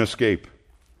an escape,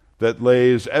 that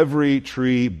lays every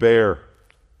tree bare,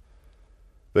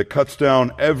 that cuts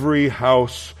down every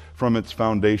house from its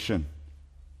foundation,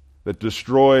 that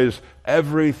destroys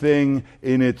everything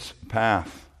in its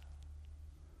path.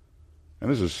 And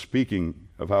this is speaking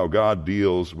of how God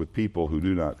deals with people who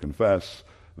do not confess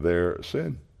their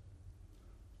sin.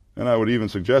 And I would even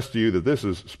suggest to you that this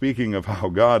is speaking of how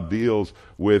God deals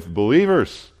with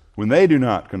believers when they do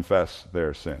not confess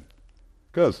their sin.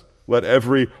 Because let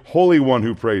every holy one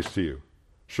who prays to you,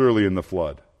 surely in the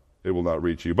flood, it will not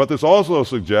reach you. But this also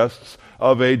suggests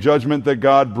of a judgment that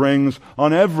God brings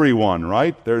on everyone,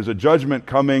 right? There's a judgment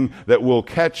coming that will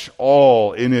catch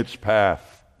all in its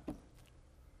path.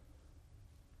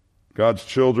 God's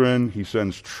children, he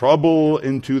sends trouble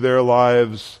into their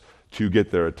lives to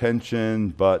get their attention,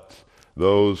 but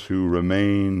those who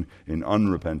remain in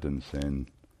unrepentant sin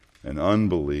and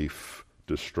unbelief,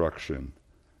 destruction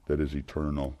that is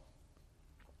eternal.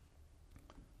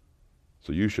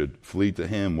 So you should flee to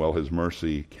him while his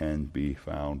mercy can be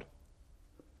found.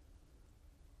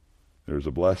 There's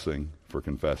a blessing for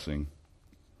confessing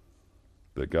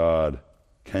that God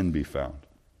can be found,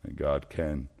 and God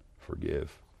can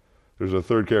forgive. There's a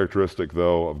third characteristic,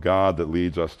 though, of God that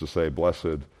leads us to say,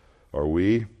 blessed are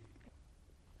we.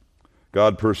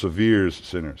 God perseveres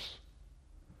sinners.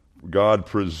 God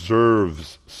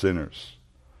preserves sinners.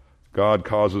 God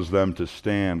causes them to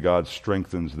stand. God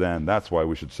strengthens them. That's why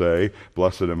we should say,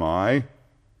 blessed am I.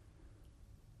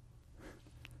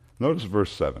 Notice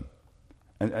verse 7.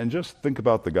 And just think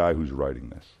about the guy who's writing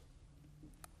this.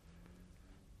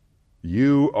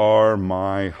 You are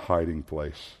my hiding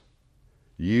place.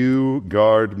 You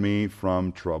guard me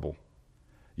from trouble.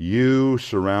 You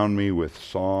surround me with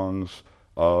songs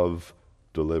of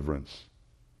deliverance.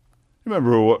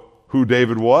 Remember who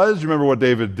David was? You remember what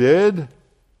David did?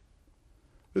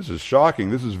 This is shocking.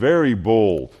 This is very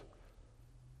bold.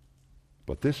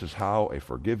 But this is how a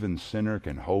forgiven sinner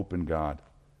can hope in God.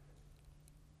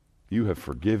 You have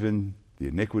forgiven the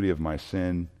iniquity of my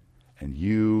sin, and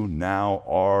you now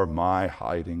are my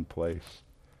hiding place.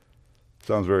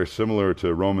 Sounds very similar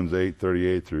to Romans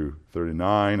 8:38 through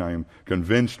 39. I am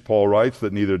convinced, Paul writes,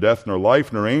 that neither death nor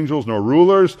life, nor angels, nor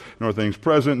rulers, nor things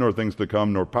present, nor things to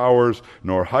come, nor powers,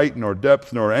 nor height, nor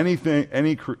depth, nor any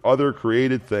other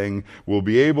created thing will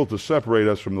be able to separate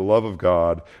us from the love of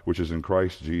God, which is in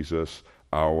Christ Jesus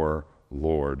our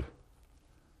Lord.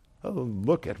 Oh,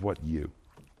 look at what you,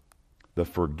 the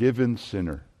forgiven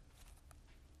sinner,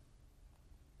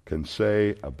 can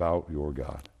say about your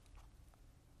God.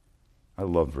 I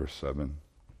love verse 7.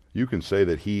 You can say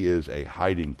that he is a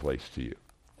hiding place to you.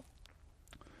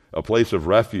 A place of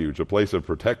refuge, a place of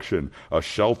protection, a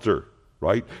shelter,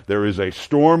 right? There is a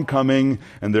storm coming,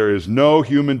 and there is no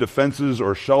human defenses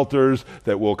or shelters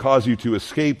that will cause you to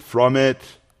escape from it.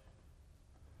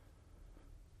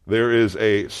 There is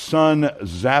a sun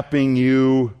zapping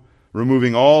you,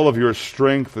 removing all of your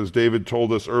strength, as David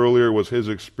told us earlier was his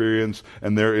experience,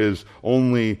 and there is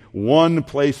only one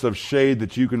place of shade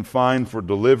that you can find for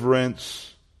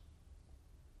deliverance.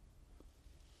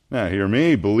 Now, hear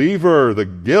me, believer, the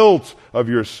guilt of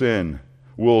your sin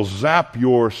will zap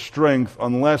your strength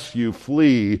unless you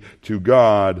flee to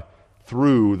God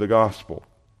through the gospel.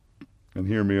 And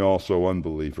hear me also,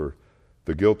 unbeliever,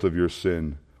 the guilt of your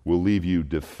sin will leave you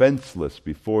defenseless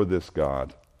before this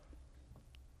God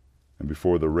and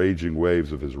before the raging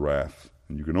waves of his wrath.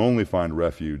 And you can only find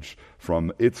refuge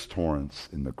from its torrents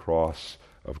in the cross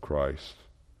of Christ.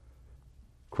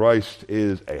 Christ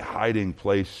is a hiding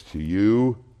place to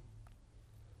you.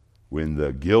 When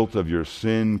the guilt of your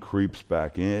sin creeps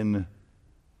back in,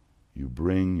 you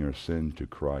bring your sin to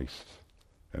Christ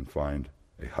and find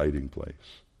a hiding place.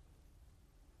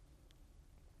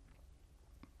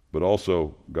 But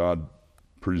also, God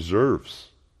preserves.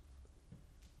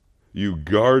 You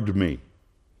guard me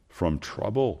from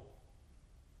trouble,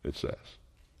 it says.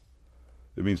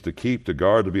 It means to keep, to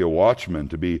guard, to be a watchman,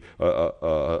 to be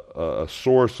a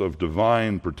source of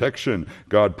divine protection.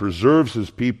 God preserves his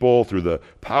people through the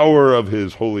power of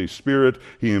his Holy Spirit.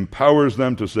 He empowers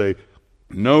them to say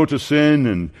no to sin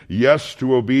and yes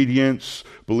to obedience.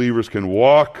 Believers can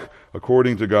walk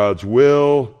according to God's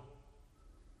will.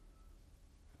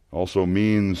 Also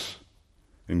means,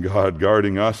 in God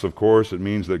guarding us, of course, it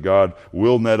means that God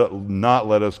will not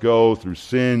let us go through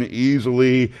sin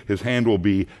easily. His hand will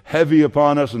be heavy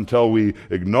upon us until we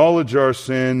acknowledge our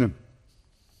sin.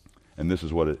 And this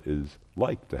is what it is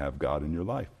like to have God in your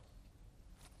life.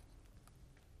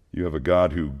 You have a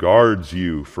God who guards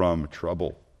you from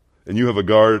trouble. And you have a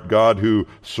God who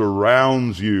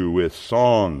surrounds you with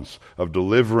songs of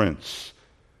deliverance.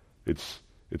 It's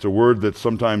a word that's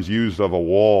sometimes used of a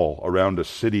wall around a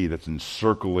city that's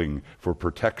encircling for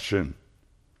protection.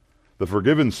 The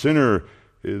forgiven sinner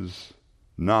is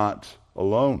not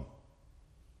alone.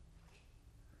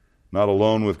 Not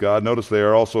alone with God. Notice they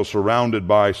are also surrounded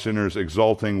by sinners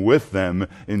exulting with them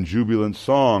in jubilant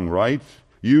song, right?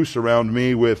 You surround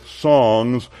me with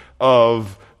songs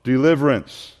of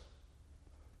deliverance.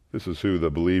 This is who the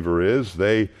believer is.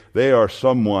 They are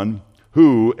someone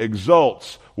who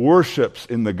exults, worships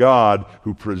in the God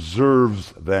who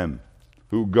preserves them,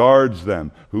 who guards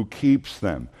them, who keeps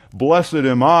them. Blessed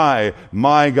am I,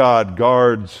 my God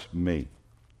guards me.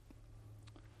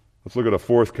 Let's look at a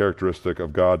fourth characteristic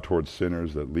of God towards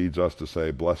sinners that leads us to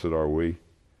say, blessed are we.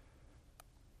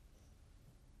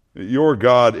 Your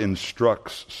God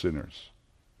instructs sinners.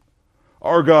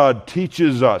 Our God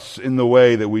teaches us in the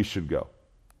way that we should go.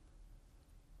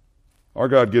 Our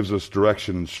God gives us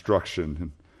direction,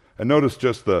 instruction. And notice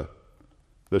just the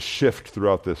shift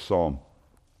throughout this psalm.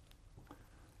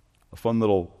 A fun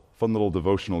little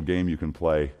devotional game you can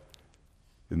play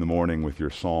in the morning with your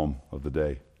psalm of the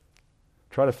day.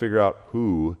 Try to figure out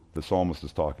who the psalmist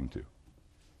is talking to.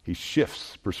 He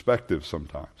shifts perspective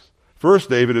sometimes.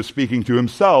 First, David is speaking to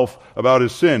himself about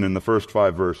his sin in the first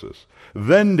 5 verses.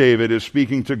 Then David is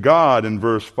speaking to God in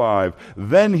verse 5.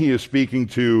 Then he is speaking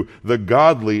to the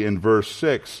godly in verse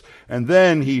 6. And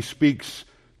then he speaks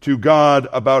to God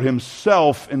about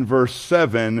himself in verse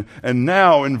 7. And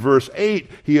now in verse 8,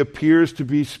 he appears to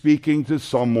be speaking to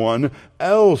someone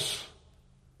else.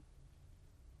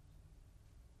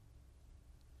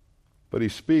 But he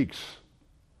speaks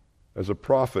as a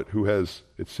prophet who has,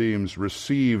 it seems,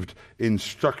 received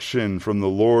instruction from the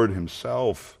Lord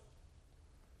himself.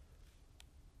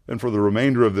 And for the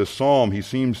remainder of this psalm, he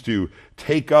seems to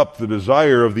take up the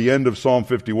desire of the end of Psalm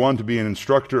 51 to be an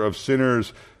instructor of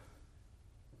sinners.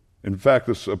 In fact,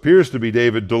 this appears to be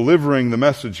David delivering the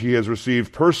message he has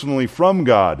received personally from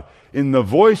God, in the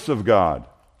voice of God,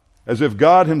 as if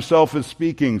God himself is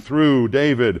speaking through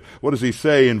David. What does he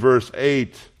say in verse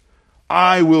 8?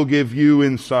 I will give you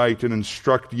insight and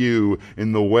instruct you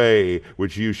in the way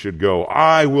which you should go.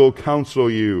 I will counsel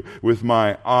you with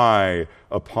my eye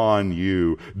upon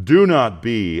you. Do not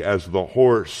be as the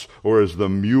horse or as the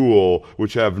mule,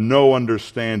 which have no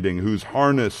understanding, whose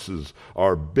harnesses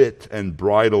are bit and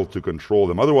bridle to control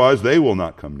them. Otherwise, they will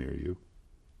not come near you.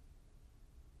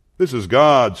 This is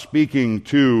God speaking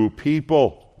to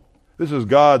people. This is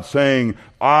God saying,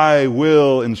 I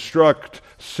will instruct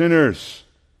sinners.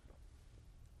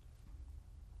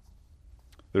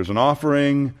 There's an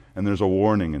offering and there's a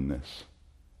warning in this.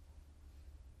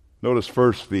 Notice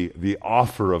first the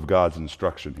offer of God's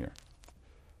instruction here.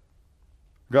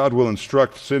 God will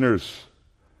instruct sinners.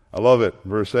 I love it.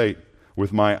 Verse 8,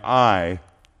 with my eye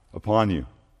upon you.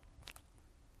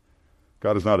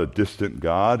 God is not a distant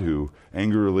God who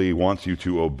angrily wants you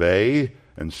to obey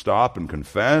and stop and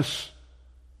confess.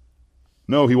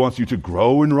 No, he wants you to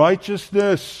grow in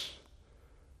righteousness.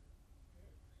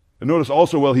 And notice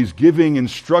also, while he's giving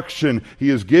instruction, he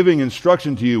is giving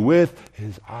instruction to you with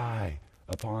his eye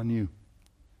upon you.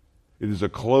 It is a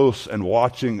close and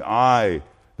watching eye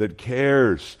that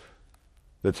cares,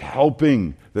 that's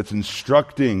helping, that's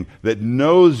instructing, that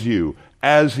knows you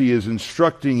as he is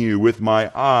instructing you with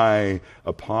my eye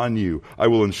upon you. I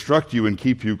will instruct you and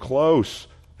keep you close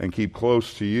and keep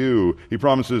close to you. He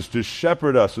promises to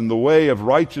shepherd us in the way of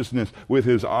righteousness with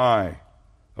his eye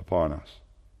upon us.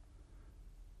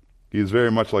 He is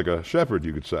very much like a shepherd,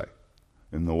 you could say,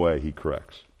 in the way he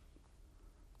corrects.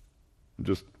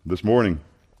 Just this morning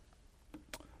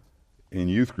in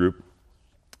youth group,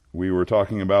 we were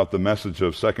talking about the message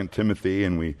of 2 Timothy,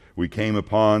 and we came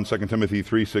upon 2 Timothy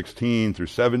 3:16 through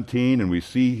 17, and we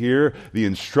see here the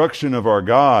instruction of our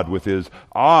God with his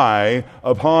eye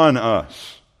upon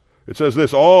us. It says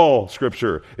this, all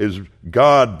Scripture is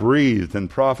God-breathed and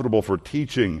profitable for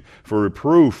teaching, for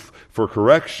reproof, for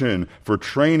correction, for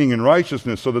training in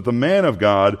righteousness, so that the man of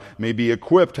God may be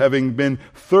equipped, having been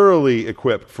thoroughly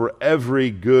equipped for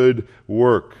every good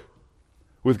work.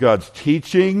 With God's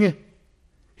teaching,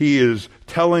 he is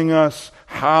telling us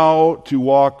how to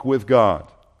walk with God.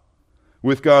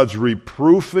 With God's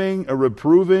reproving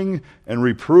and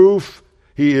reproof,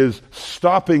 he is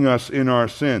stopping us in our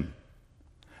sin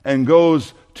and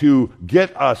goes to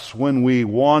get us when we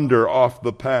wander off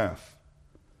the path.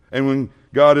 And when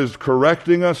God is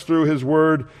correcting us through his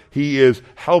word, he is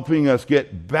helping us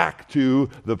get back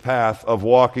to the path of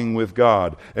walking with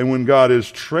God. And when God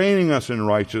is training us in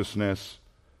righteousness,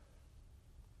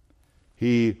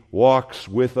 he walks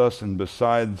with us and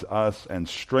beside us and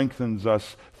strengthens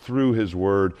us through his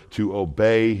word to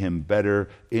obey him better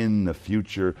in the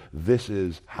future. This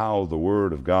is how the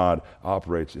word of God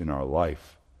operates in our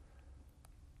life,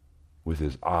 with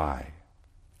his eye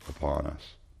upon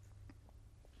us.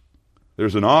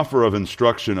 There's an offer of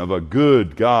instruction of a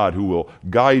good God who will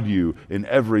guide you in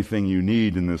everything you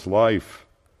need in this life.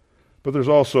 But there's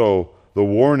also the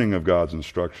warning of God's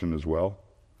instruction as well.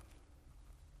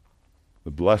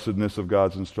 The blessedness of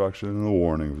God's instruction and the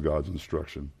warning of God's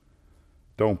instruction.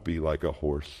 Don't be like a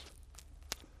horse.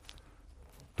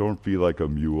 Don't be like a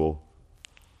mule.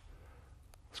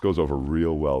 This goes over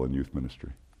real well in youth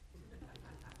ministry.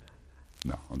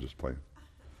 No, I'm just playing.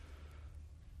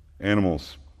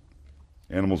 Animals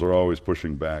are always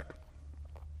pushing back.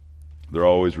 They're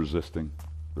always resisting.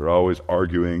 They're always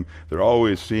arguing. They're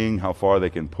always seeing how far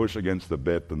they can push against the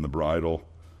bit and the bridle.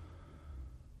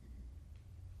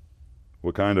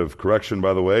 What kind of correction,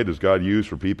 by the way, does God use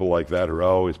for people like that who are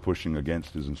always pushing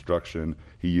against his instruction?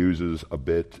 He uses a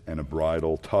bit and a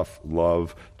bridle, tough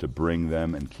love, to bring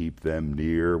them and keep them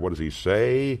near. What does he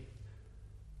say?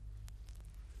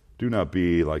 Do not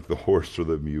be like the horse or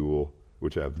the mule,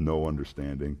 which have no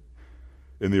understanding.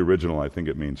 In the original, I think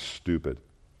it means stupid.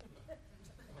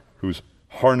 Whose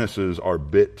harnesses are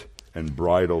bit and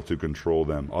bridle to control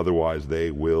them. Otherwise,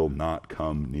 they will not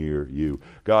come near you.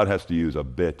 God has to use a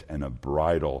bit and a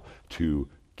bridle to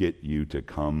get you to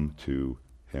come to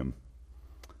him.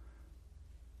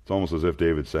 It's almost as if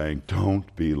David's saying,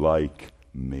 don't be like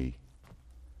me.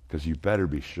 Because you better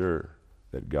be sure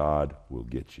that God will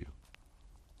get you.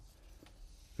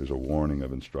 There's a warning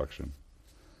of instruction.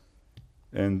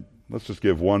 And let's just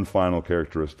give one final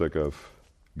characteristic of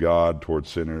God towards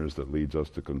sinners that leads us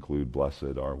to conclude,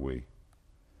 blessed are we.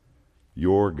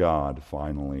 Your God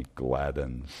finally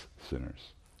gladdens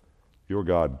sinners. Your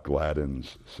God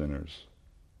gladdens sinners.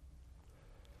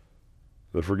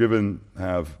 The forgiven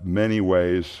have many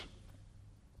ways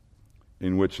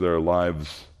in which their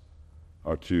lives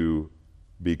are to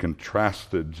be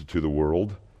contrasted to the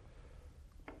world.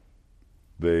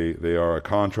 They are a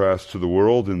contrast to the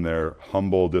world in their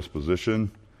humble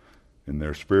disposition, in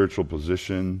their spiritual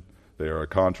position. They are a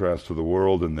contrast to the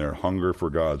world in their hunger for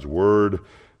God's word,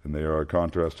 and they are a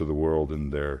contrast to the world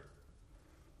in their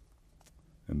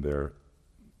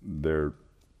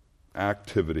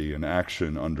activity and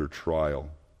action under trial,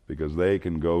 because they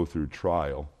can go through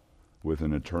trial with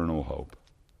an eternal hope.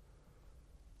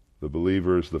 The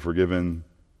believers, the forgiven,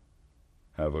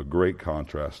 have a great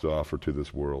contrast to offer to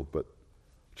this world, but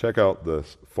check out the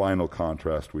final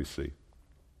contrast we see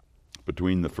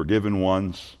between the forgiven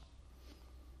ones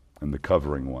and the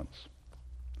covering ones.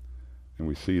 And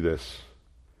we see this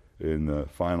in the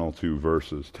final two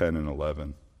verses, 10 and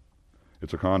 11.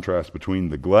 It's a contrast between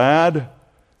the glad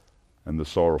and the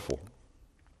sorrowful.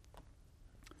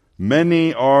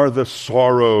 Many are the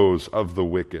sorrows of the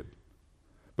wicked,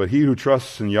 but he who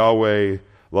trusts in Yahweh,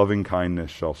 loving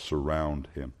kindness shall surround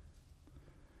him.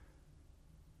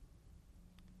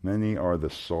 Many are the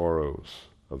sorrows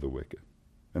of the wicked.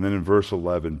 And then in verse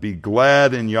 11, be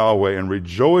glad in Yahweh and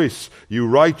rejoice, you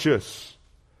righteous,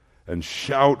 and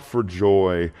shout for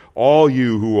joy, all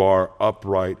you who are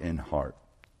upright in heart.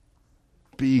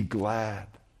 Be glad.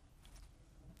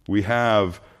 We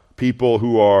have people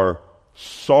who are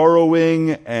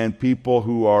sorrowing and people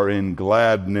who are in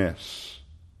gladness.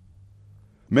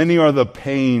 Many are the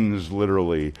pains,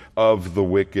 literally, of the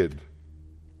wicked.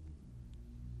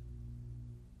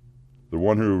 The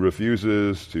one who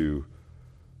refuses to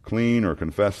clean or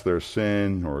confess their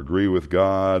sin or agree with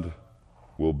God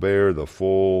will bear the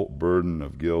full burden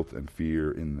of guilt and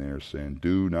fear in their sin.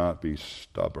 Do not be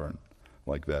stubborn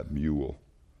like that mule.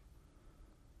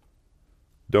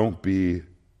 Don't be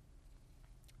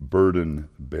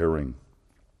burden-bearing.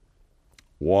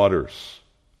 Waters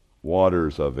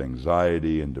of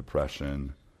anxiety and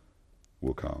depression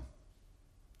will come.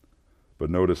 But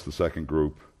notice the second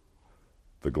group,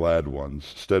 the glad ones.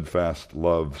 Steadfast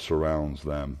love surrounds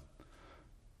them.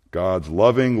 God's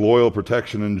loving, loyal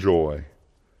protection and joy.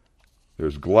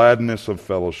 There's gladness of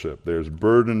fellowship. There's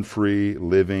burden-free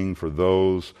living for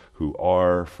those who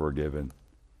are forgiven.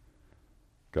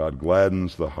 God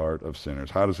gladdens the heart of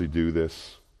sinners. How does he do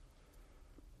this?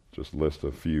 Just list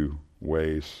a few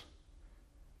ways.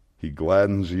 He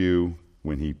gladdens you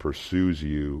when he pursues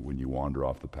you when you wander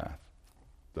off the path.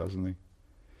 Doesn't he?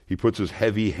 He puts his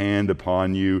heavy hand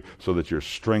upon you so that your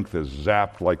strength is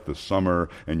zapped like the summer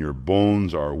and your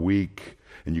bones are weak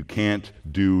and you can't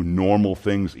do normal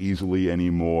things easily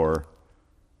anymore.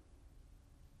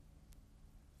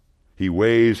 He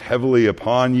weighs heavily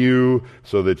upon you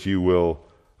so that you will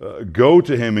go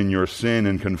to him in your sin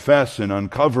and confess and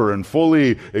uncover and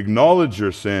fully acknowledge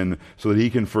your sin so that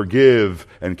he can forgive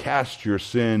and cast your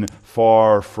sin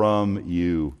far from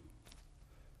you.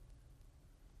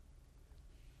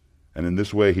 And in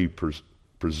this way he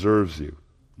preserves you,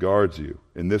 guards you.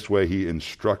 In this way he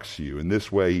instructs you. In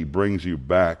this way he brings you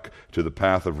back to the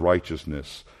path of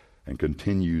righteousness and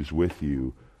continues with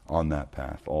you on that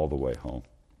path all the way home.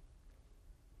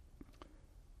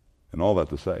 And all that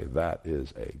to say, that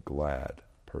is a glad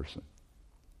person.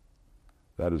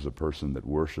 That is a person that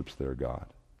worships their God.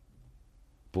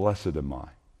 Blessed am I.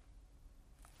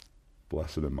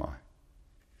 Blessed am I.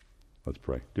 Let's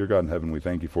pray. Dear God in heaven, we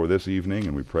thank you for this evening,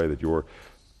 and we pray that your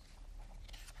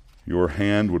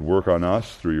hand would work on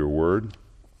us through your word.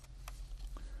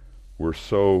 We're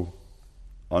so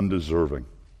undeserving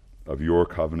of your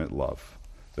covenant love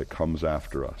that comes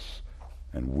after us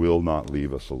and will not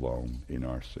leave us alone in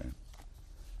our sin.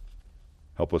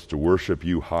 Help us to worship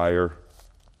you higher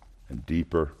and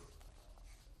deeper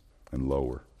and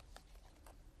lower.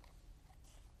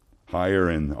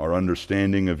 Higher in our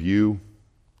understanding of you,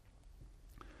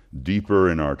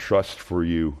 deeper in our trust for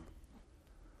you,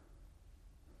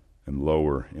 and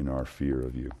lower in our fear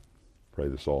of you. Pray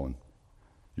this all in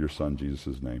your Son,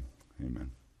 Jesus' name. Amen.